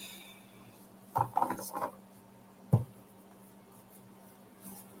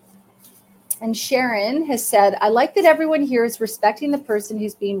 And Sharon has said, I like that everyone here is respecting the person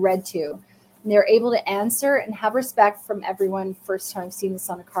who's being read to. And they're able to answer and have respect from everyone. First time seeing this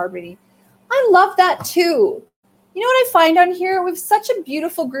on a card reading. I love that too. You know what I find on here? We have such a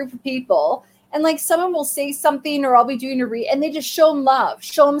beautiful group of people. And like someone will say something or I'll be doing a read and they just show them love,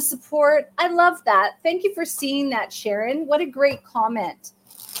 show them support. I love that. Thank you for seeing that, Sharon. What a great comment.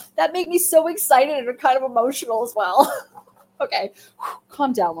 That made me so excited and kind of emotional as well. Okay,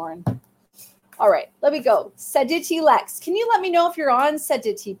 calm down, Lauren. All right, let me go. Saditi Lex, can you let me know if you're on,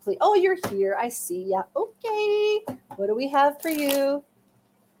 Saditi, please? Oh, you're here. I see ya. Okay, what do we have for you?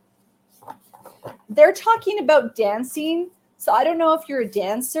 They're talking about dancing. So I don't know if you're a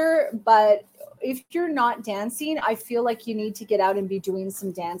dancer, but if you're not dancing, I feel like you need to get out and be doing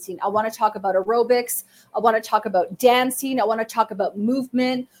some dancing. I want to talk about aerobics. I want to talk about dancing. I want to talk about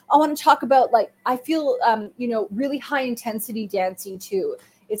movement. I want to talk about, like, I feel, really high intensity dancing too.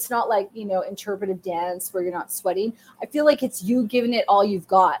 It's not like, interpretive dance where you're not sweating. I feel like it's you giving it all you've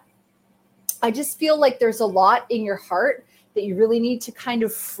got. I just feel like there's a lot in your heart that you really need to kind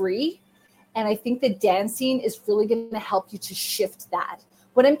of free. And I think that dancing is really going to help you to shift that.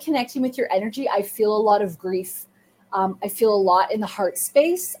 When I'm connecting with your energy, I feel a lot of grief. I feel a lot in the heart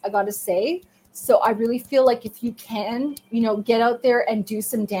space, I got to say. So I really feel like if you can, get out there and do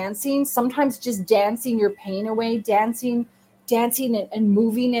some dancing, sometimes just dancing your pain away, dancing and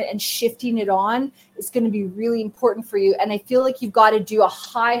moving it and shifting it on is going to be really important for you. And I feel like you've got to do a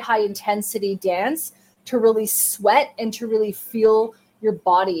high intensity dance to really sweat and to really feel your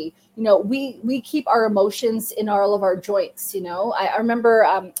body. We keep our emotions in all of our joints. I remember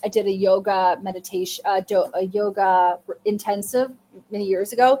I did a yoga meditation, a yoga intensive many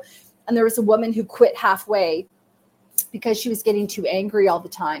years ago. And there was a woman who quit halfway because she was getting too angry all the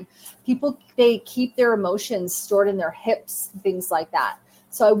time. People, they keep their emotions stored in their hips, things like that.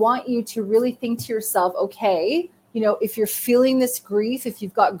 So I want you to really think to yourself, okay, if you're feeling this grief, if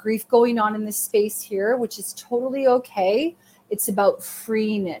you've got grief going on in this space here, which is totally okay, it's about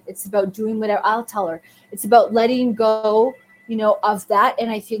freeing it. It's about doing whatever. I'll tell her. It's about letting go, of that.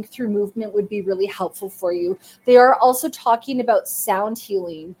 And I think through movement would be really helpful for you. They are also talking about sound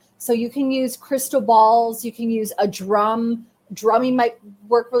healing. So you can use crystal balls. You can use a drum. Drumming might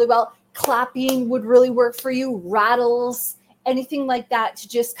work really well. Clapping would really work for you. Rattles, anything like that to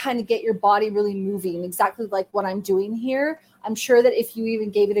just kind of get your body really moving, exactly like what I'm doing here. I'm sure that if you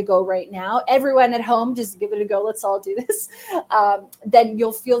even gave it a go right now, everyone at home, just give it a go. Let's all do this. Then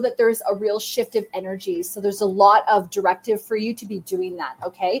you'll feel that there's a real shift of energy. So there's a lot of directive for you to be doing that.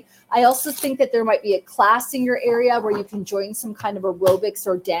 Okay. I also think that there might be a class in your area where you can join some kind of aerobics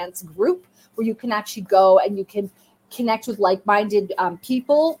or dance group where you can actually go and you can connect with like-minded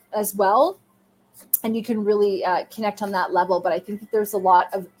people as well. And you can really connect on that level. But I think that there's a lot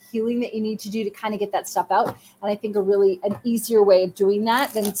of healing that you need to do to kind of get that stuff out. And I think an easier way of doing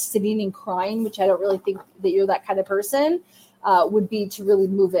that than sitting and crying, which I don't really think that you're that kind of person, would be to really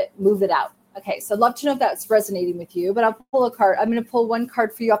move it out. Okay, so I'd love to know if that's resonating with you, but I'll pull a card. I'm going to pull one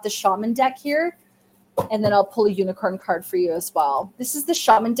card for you off the Shaman deck here, and then I'll pull a Unicorn card for you as well. This is the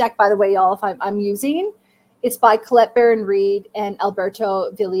Shaman deck, by the way, y'all, if I'm using. It's by Colette Baron-Reid and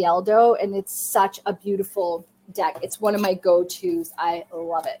Alberto Villoldo, and it's such a beautiful deck. It's one of my go-tos. I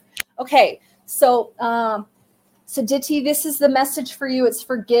love it. Okay, so Diti, this is the message for you. It's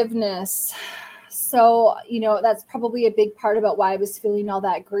forgiveness. So, that's probably a big part about why I was feeling all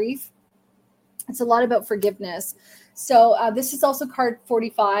that grief. It's a lot about forgiveness. So this is also card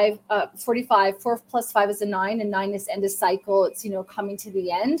 45. 4 plus 5 is a 9, and 9 is end of cycle. It's, coming to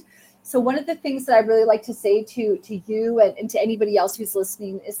the end. So one of the things that I really like to say to you and to anybody else who's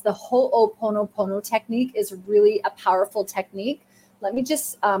listening is the Ho'oponopono technique is really a powerful technique. Let me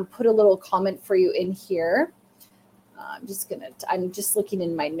just put a little comment for you in here. I'm just looking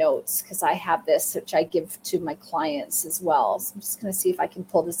in my notes because I have this, which I give to my clients as well. So I'm just going to see if I can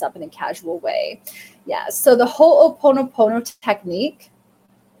pull this up in a casual way. Yeah. So the Ho'oponopono technique,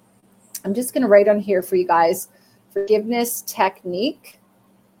 I'm just going to write on here for you guys, forgiveness technique.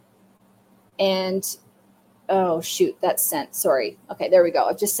 And, oh, shoot, that's sent. Sorry. Okay, there we go.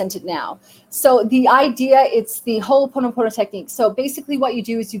 I've just sent it now. So the idea, it's the Ho'oponopono technique. So basically what you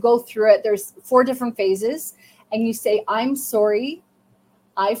do is you go through it. There's 4 different phases. And you say, I'm sorry,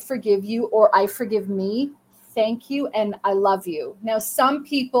 I forgive you, or I forgive me, thank you, and I love you. Now, some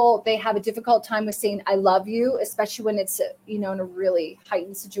people, they have a difficult time with saying I love you, especially when it's, in a really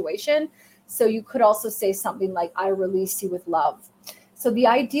heightened situation. So you could also say something like, I release you with love. So the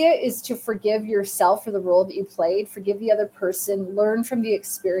idea is to forgive yourself for the role that you played, forgive the other person, learn from the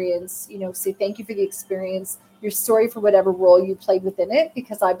experience, say thank you for the experience. You're sorry for whatever role you played within it,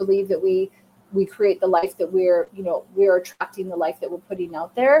 because I believe that we create the life that we're attracting the life that we're putting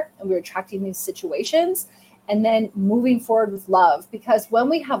out there, and we're attracting these situations, and then moving forward with love, because when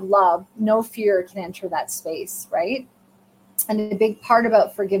we have love, no fear can enter that space, right? And a big part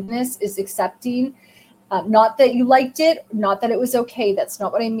about forgiveness is accepting, not that you liked it, not that it was okay. That's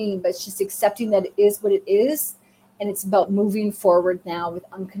not what I mean, but it's just accepting that it is what it is, and it's about moving forward now with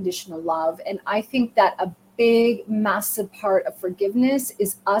unconditional love. And I think that a big, massive part of forgiveness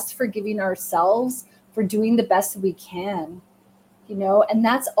is us forgiving ourselves for doing the best that we can, and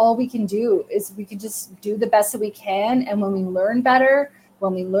that's all we can do, is we can just do the best that we can. And when we learn better,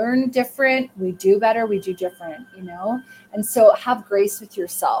 when we learn different, we do better, we do different, and so have grace with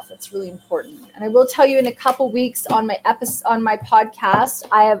yourself. It's really important. And I will tell you, in a couple weeks on my podcast,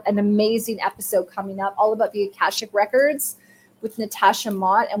 I have an amazing episode coming up all about the Akashic Records with Natasha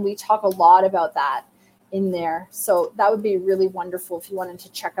Mott, and we talk a lot about that in there. So that would be really wonderful if you wanted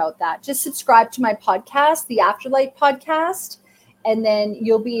to check out that. Just subscribe to my podcast, the Afterlight Podcast, and then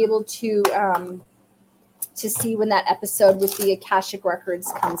you'll be able to see when that episode with the Akashic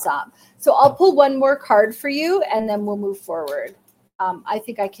Records comes up. So I'll pull one more card for you, and then we'll move forward. I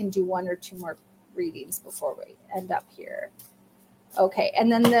think I can do one or two more readings before we end up here. Okay,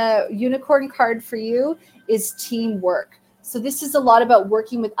 and then the unicorn card for you is teamwork. So this is a lot about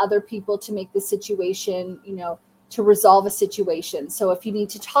working with other people to make the situation, to resolve a situation. So if you need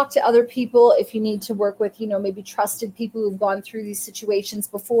to talk to other people, if you need to work with, maybe trusted people who've gone through these situations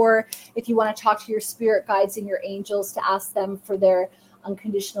before, if you want to talk to your spirit guides and your angels to ask them for their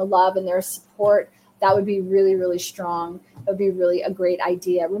unconditional love and their support, that would be really, really strong. That would be really a great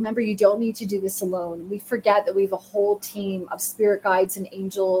idea. Remember, you don't need to do this alone. We forget that we have a whole team of spirit guides and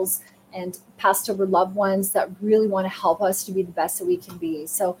angels and passed over loved ones that really want to help us to be the best that we can be.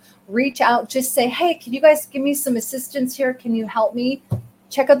 So reach out, just say, hey, can you guys give me some assistance here? Can you help me?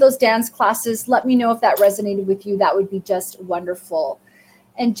 Check out those dance classes. Let me know if that resonated with you. That would be just wonderful.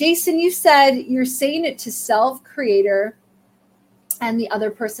 And Jason, you said you're saying it to self, creator, and the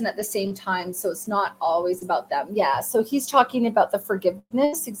other person at the same time. So it's not always about them. Yeah. So he's talking about the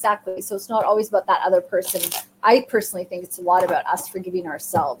forgiveness. Exactly. So it's not always about that other person. I personally think it's a lot about us forgiving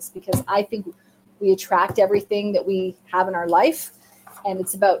ourselves, because I think we attract everything that we have in our life. And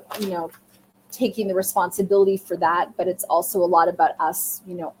it's about, taking the responsibility for that. But it's also a lot about us,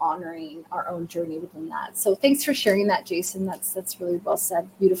 honoring our own journey within that. So thanks for sharing that, Jason. That's really well said.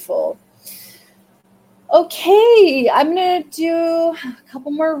 Beautiful. Okay, I'm going to do a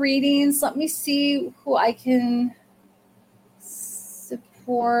couple more readings. Let me see who I can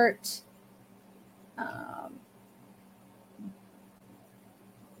support.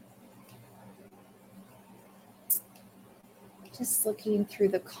 Just looking through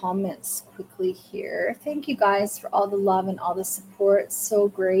the comments quickly here. Thank you guys for all the love and all the support. So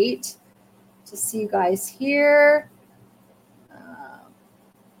great to see you guys here.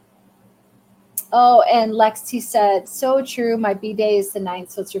 Oh, and Lexi said, so true. My B-Day is the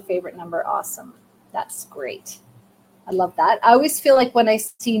 9th, so it's your favorite number. Awesome. That's great. I love that. I always feel like when I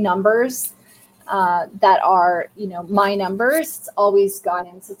see numbers that are, my numbers, it's always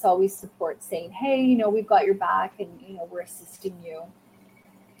guidance. It's always support saying, hey, we've got your back and, we're assisting you.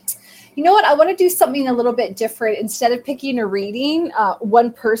 You know what? I want to do something a little bit different. Instead of picking a reading,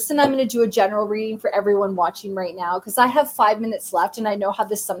 one person, I'm going to do a general reading for everyone watching right now, because I have 5 minutes left and I know how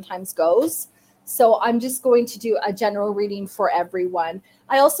this sometimes goes. So I'm just going to do a general reading for everyone.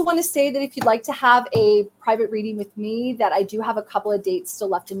 I also want to say that if you'd like to have a private reading with me, that I do have a couple of dates still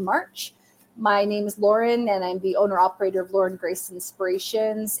left in March. My name is Lauren, and I'm the owner-operator of Lauren Grace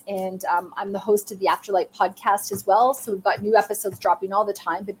Inspirations, and I'm the host of the Afterlight podcast as well. So we've got new episodes dropping all the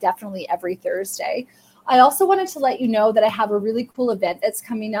time, but definitely every Thursday. I also wanted to let you know that I have a really cool event that's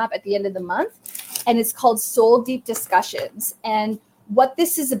coming up at the end of the month, and it's called Soul Deep Discussions. And what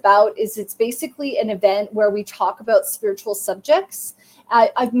this is about is it's basically an event where we talk about spiritual subjects.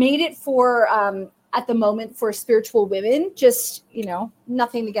 I've made it for, at the moment, for spiritual women, just,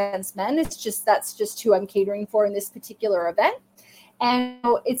 nothing against men. It's just, that's just who I'm catering for in this particular event. And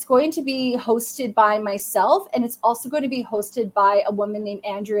it's going to be hosted by myself, and it's also going to be hosted by a woman named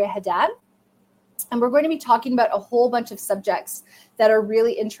Andrea Haddad. And we're going to be talking about a whole bunch of subjects that are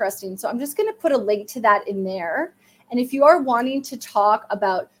really interesting. So I'm just going to put a link to that in there. And if you are wanting to talk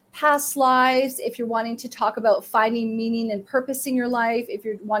about past lives, if you're wanting to talk about finding meaning and purpose in your life, if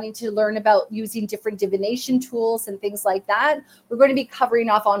you're wanting to learn about using different divination tools and things like that, we're going to be covering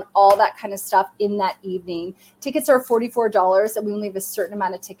off on all that kind of stuff in that evening. Tickets are $44, and we only have a certain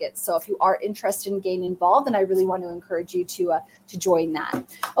amount of tickets. So if you are interested in getting involved, then I really want to encourage you to join that.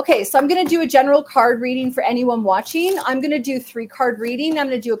 Okay, so I'm going to do a general card reading for anyone watching. I'm going to do 3-card reading. I'm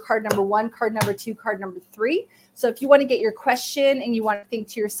going to do a card number 1, card number 2, card number 3. So if you want to get your question and you want to think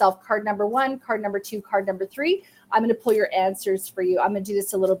to yourself, card number 1, card number 2, card number 3, I'm going to pull your answers for you. I'm going to do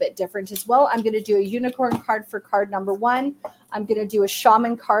this a little bit different as well. I'm going to do a unicorn card for card number 1. I'm going to do a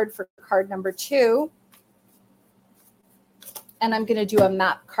shaman card for card number 2. And I'm going to do a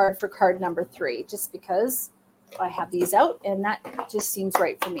map card for card number 3, just because I have these out, and that just seems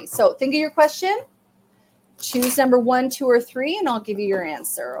right for me. So think of your question, choose number 1, 2, or 3, and I'll give you your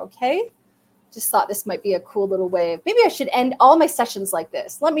answer, okay? Just thought this might be a cool little way of, maybe I should end all my sessions like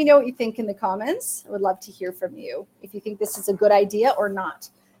this. Let me know what you think in the comments. I would love to hear from you if you think this is a good idea or not.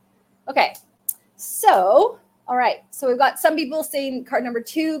 Okay, so, all right. So we've got some people saying card number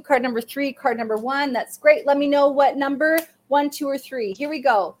 2, card number 3, card number 1. That's great. Let me know what number, 1, 2, or 3. Here we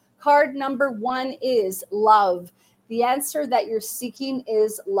go. Card number 1 is love. The answer that you're seeking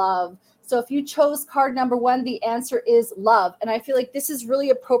is love. So if you chose card number 1, the answer is love. And I feel like this is really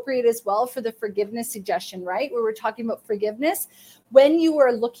appropriate as well for the forgiveness suggestion, right? Where we're talking about forgiveness. When you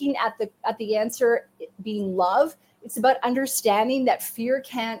are looking at the answer being love, it's about understanding that fear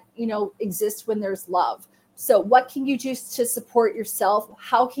can't, exist when there's love. So what can you do to support yourself?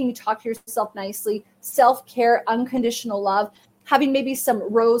 How can you talk to yourself nicely? Self-care, unconditional love. Having maybe some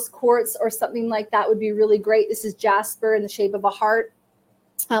rose quartz or something like that would be really great. This is jasper in the shape of a heart.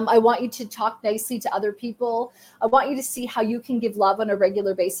 I want you to talk nicely to other people. I want you to see how you can give love on a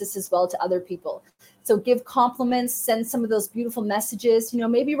regular basis as well to other people. So give compliments, send some of those beautiful messages.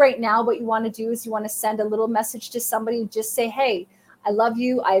 Maybe right now what you want to do is you want to send a little message to somebody. Just say, hey, I love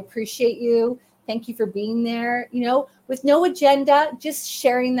you. I appreciate you. Thank you for being there. With no agenda, just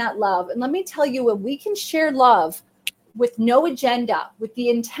sharing that love. And let me tell you, when we can share love with no agenda, with the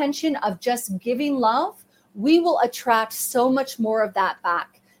intention of just giving love, we will attract so much more of that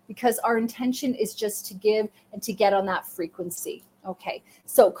back because our intention is just to give and to get on that frequency. Okay,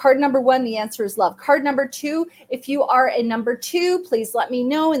 so card number 1, the answer is love. Card number 2, if you are a number 2, please let me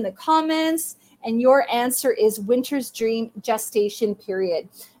know in the comments. And your answer is winter's dream, gestation period.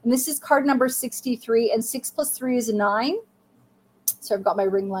 And this is card number 63, and 6 plus 3 is 9. So I've got my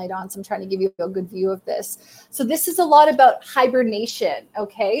ring light on, so I'm trying to give you a good view of this. So this is a lot about hibernation,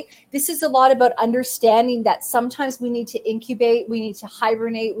 okay? This is a lot about understanding that sometimes we need to incubate, we need to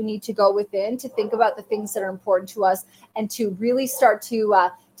hibernate, we need to go within to think about the things that are important to us and to really start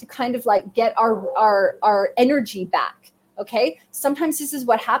to kind of like get our energy back. Okay. Sometimes this is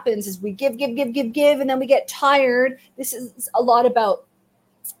what happens is we give, and then we get tired. This is a lot about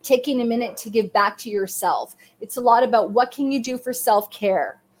taking a minute to give back to yourself. It's a lot about what can you do for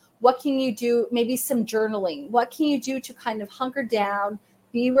self-care? What can you do? Maybe some journaling. What can you do to kind of hunker down,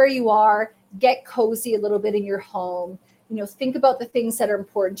 be where you are, get cozy a little bit in your home, think about the things that are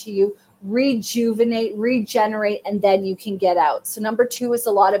important to you, rejuvenate, regenerate, and then you can get out. So number 2 is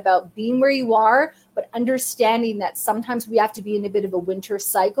a lot about being where you are, but understanding that sometimes we have to be in a bit of a winter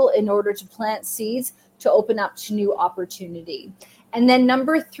cycle in order to plant seeds to open up to new opportunity. And then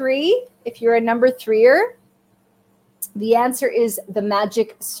number 3, if you're a number 3er, the answer is the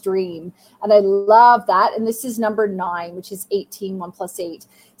magic stream. And I love that. And this is number 9, which is 18, 1 plus 8.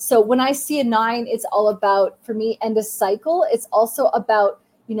 So when I see a 9, it's all about, for me, end a cycle. It's also about,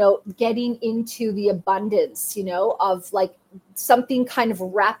 getting into the abundance, of like something kind of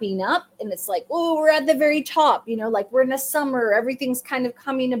wrapping up. And it's like, oh, we're at the very top, like we're in a summer, everything's kind of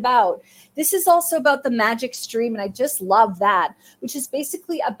coming about. This is also about the magic stream. And I just love that, which is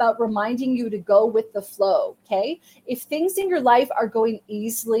basically about reminding you to go with the flow. Okay. If things in your life are going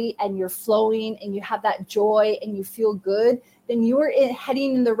easily and you're flowing and you have that joy and you feel good, then you are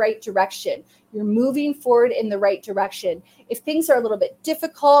heading in the right direction. You're moving forward in the right direction. If things are a little bit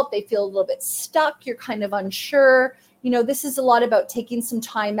difficult, they feel a little bit stuck, you're kind of unsure, this is a lot about taking some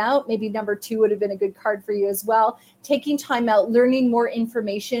time out. Maybe number 2 would have been a good card for you as well. Taking time out, learning more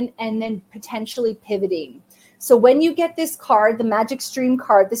information, and then potentially pivoting. So when you get this card, the Magic Stream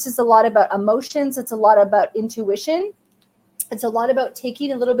card, this is a lot about emotions. It's a lot about intuition. It's a lot about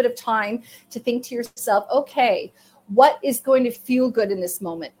taking a little bit of time to think to yourself, okay, what is going to feel good in this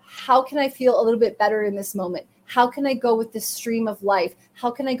moment? How can I feel a little bit better in this moment? How can I go with the stream of life?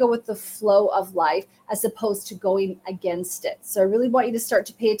 How can I go with the flow of life as opposed to going against it? So I really want you to start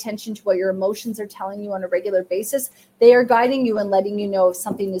to pay attention to what your emotions are telling you on a regular basis. They are guiding you and letting you know if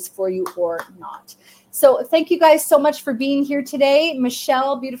something is for you or not. So thank you guys so much for being here today.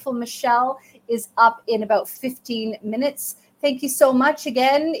 Michelle, beautiful Michelle, is up in about 15 minutes. Thank you so much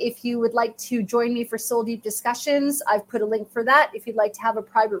again. If you would like to join me for Soul Deep discussions, I've put a link for that. If you'd like to have a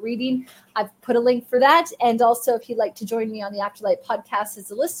private reading, I've put a link for that. And also, if you'd like to join me on the Afterlight podcast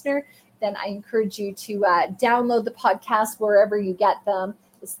as a listener, then I encourage you to download the podcast wherever you get them.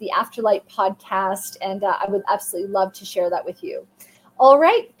 It's the Afterlight podcast, and I would absolutely love to share that with you. All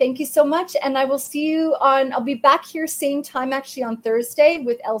right. Thank you so much. And I will see you I'll be back here same time actually on Thursday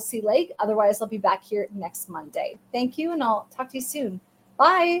with Elsie Lake. Otherwise, I'll be back here next Monday. Thank you. And I'll talk to you soon.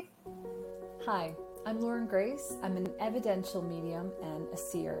 Bye. Hi, I'm Lauren Grace. I'm an evidential medium and a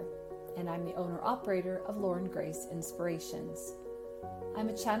seer. and I'm the owner-operator of Lauren Grace Inspirations. I'm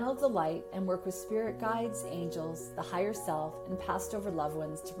a channel of the light and work with spirit guides, angels, the higher self, and passed over loved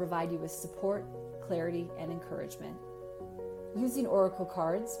ones to provide you with support, clarity, and encouragement. Using oracle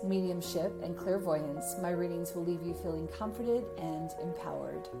cards, mediumship, and clairvoyance, my readings will leave you feeling comforted and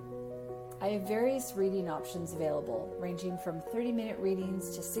empowered. I have various reading options available, ranging from 30-minute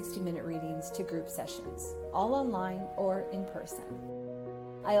readings to 60-minute readings to group sessions, all online or in person.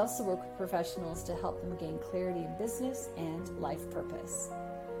 I also work with professionals to help them gain clarity in business and life purpose.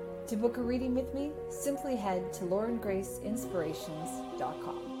 To book a reading with me, simply head to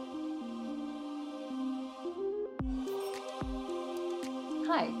laurengraceinspirations.com.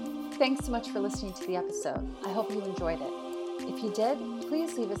 Hi, thanks so much for listening to the episode. I hope you enjoyed it. If you did,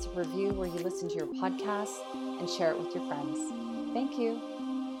 please leave us a review where you listen to your podcast and share it with your friends. Thank you.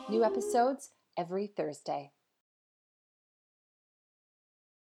 New episodes every Thursday.